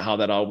curious about how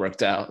that all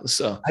worked out.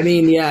 So, I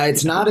mean, yeah,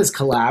 it's not as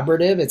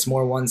collaborative. It's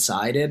more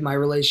one-sided, my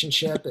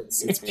relationship.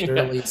 It's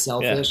purely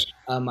selfish,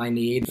 my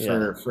need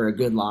for a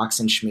good lox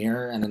and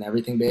schmear and an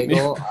everything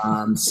bagel.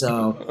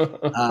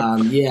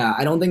 Yeah,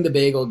 I don't think the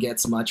bagel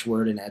gets much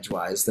word in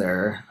edgewise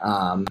there.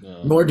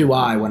 Nor do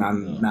I when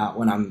I'm not,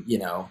 when I'm,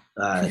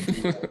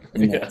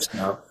 in there.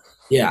 So,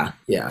 yeah.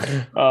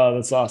 Oh,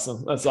 that's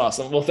awesome. That's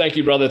awesome. Well, thank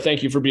you, brother.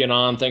 Thank you for being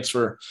on. Thanks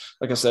for,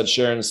 like I said,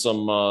 sharing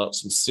some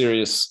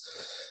serious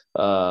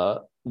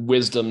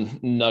wisdom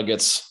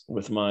nuggets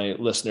with my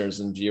listeners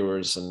and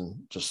viewers. And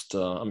just,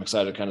 I'm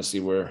excited to kind of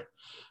see where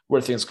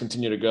things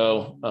continue to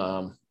go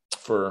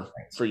for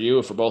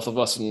you, for both of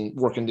us, and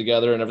working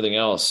together and everything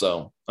else.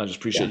 So I just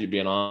appreciate you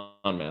being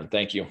on, man.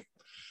 Thank you.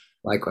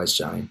 Likewise,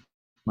 Johnny.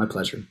 My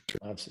pleasure.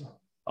 Absolutely.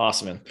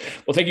 Awesome, man.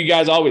 Well, thank you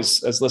guys always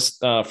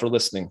for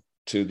listening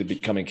to the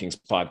Becoming Kings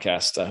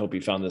podcast. I hope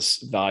you found this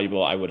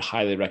valuable. I would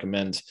highly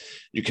recommend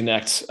you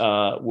connect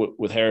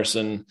with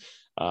Harrison,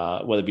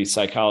 whether it be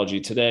Psychology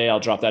Today. I'll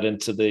drop that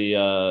into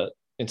the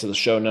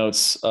show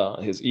notes,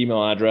 his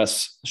email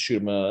address.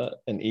 Shoot him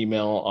an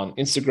email on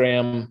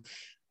Instagram.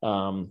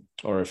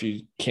 Or if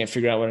you can't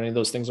figure out what any of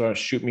those things are,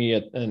 shoot me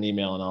an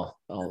email and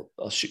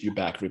I'll shoot you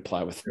back a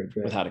reply with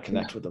how to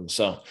connect with them.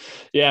 So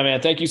yeah,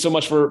 man, thank you so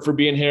much for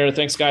being here.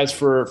 Thanks guys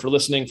for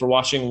listening, for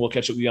watching. We'll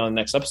catch up with you on the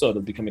next episode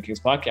of Becoming Kings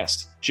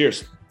podcast.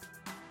 Cheers.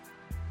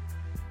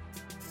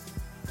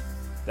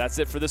 That's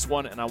it for this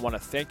one. And I want to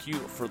thank you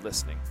for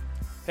listening.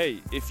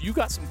 Hey, if you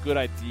got some good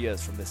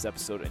ideas from this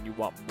episode and you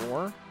want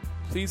more,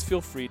 please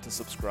feel free to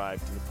subscribe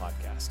to the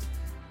podcast.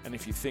 And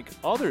if you think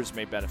others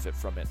may benefit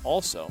from it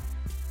also,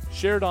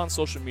 share it on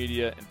social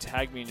media and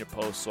tag me in your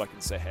post so I can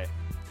say hey.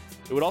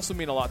 It would also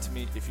mean a lot to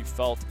me if you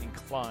felt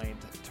inclined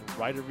to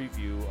write a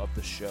review of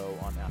the show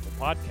on Apple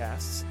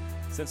Podcasts,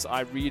 since I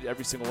read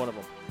every single one of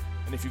them.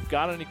 And if you've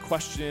got any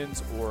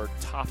questions or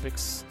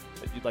topics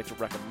that you'd like to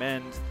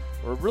recommend,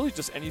 or really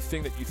just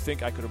anything that you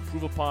think I could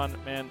improve upon,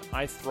 man,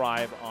 I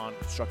thrive on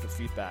constructive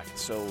feedback.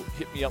 So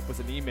hit me up with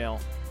an email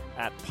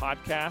at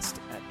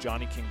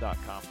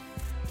podcast@johnnyking.com.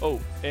 Oh,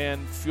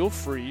 and feel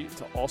free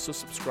to also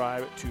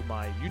subscribe to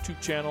my YouTube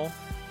channel,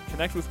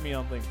 connect with me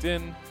on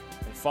LinkedIn, and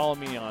follow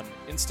me on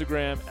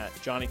Instagram at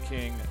Johnny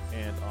King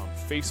and on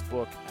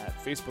Facebook at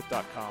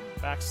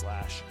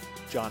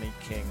facebook.com/Johnny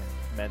King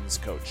Men's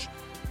Coach.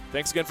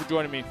 Thanks again for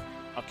joining me.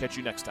 I'll catch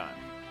you next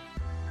time.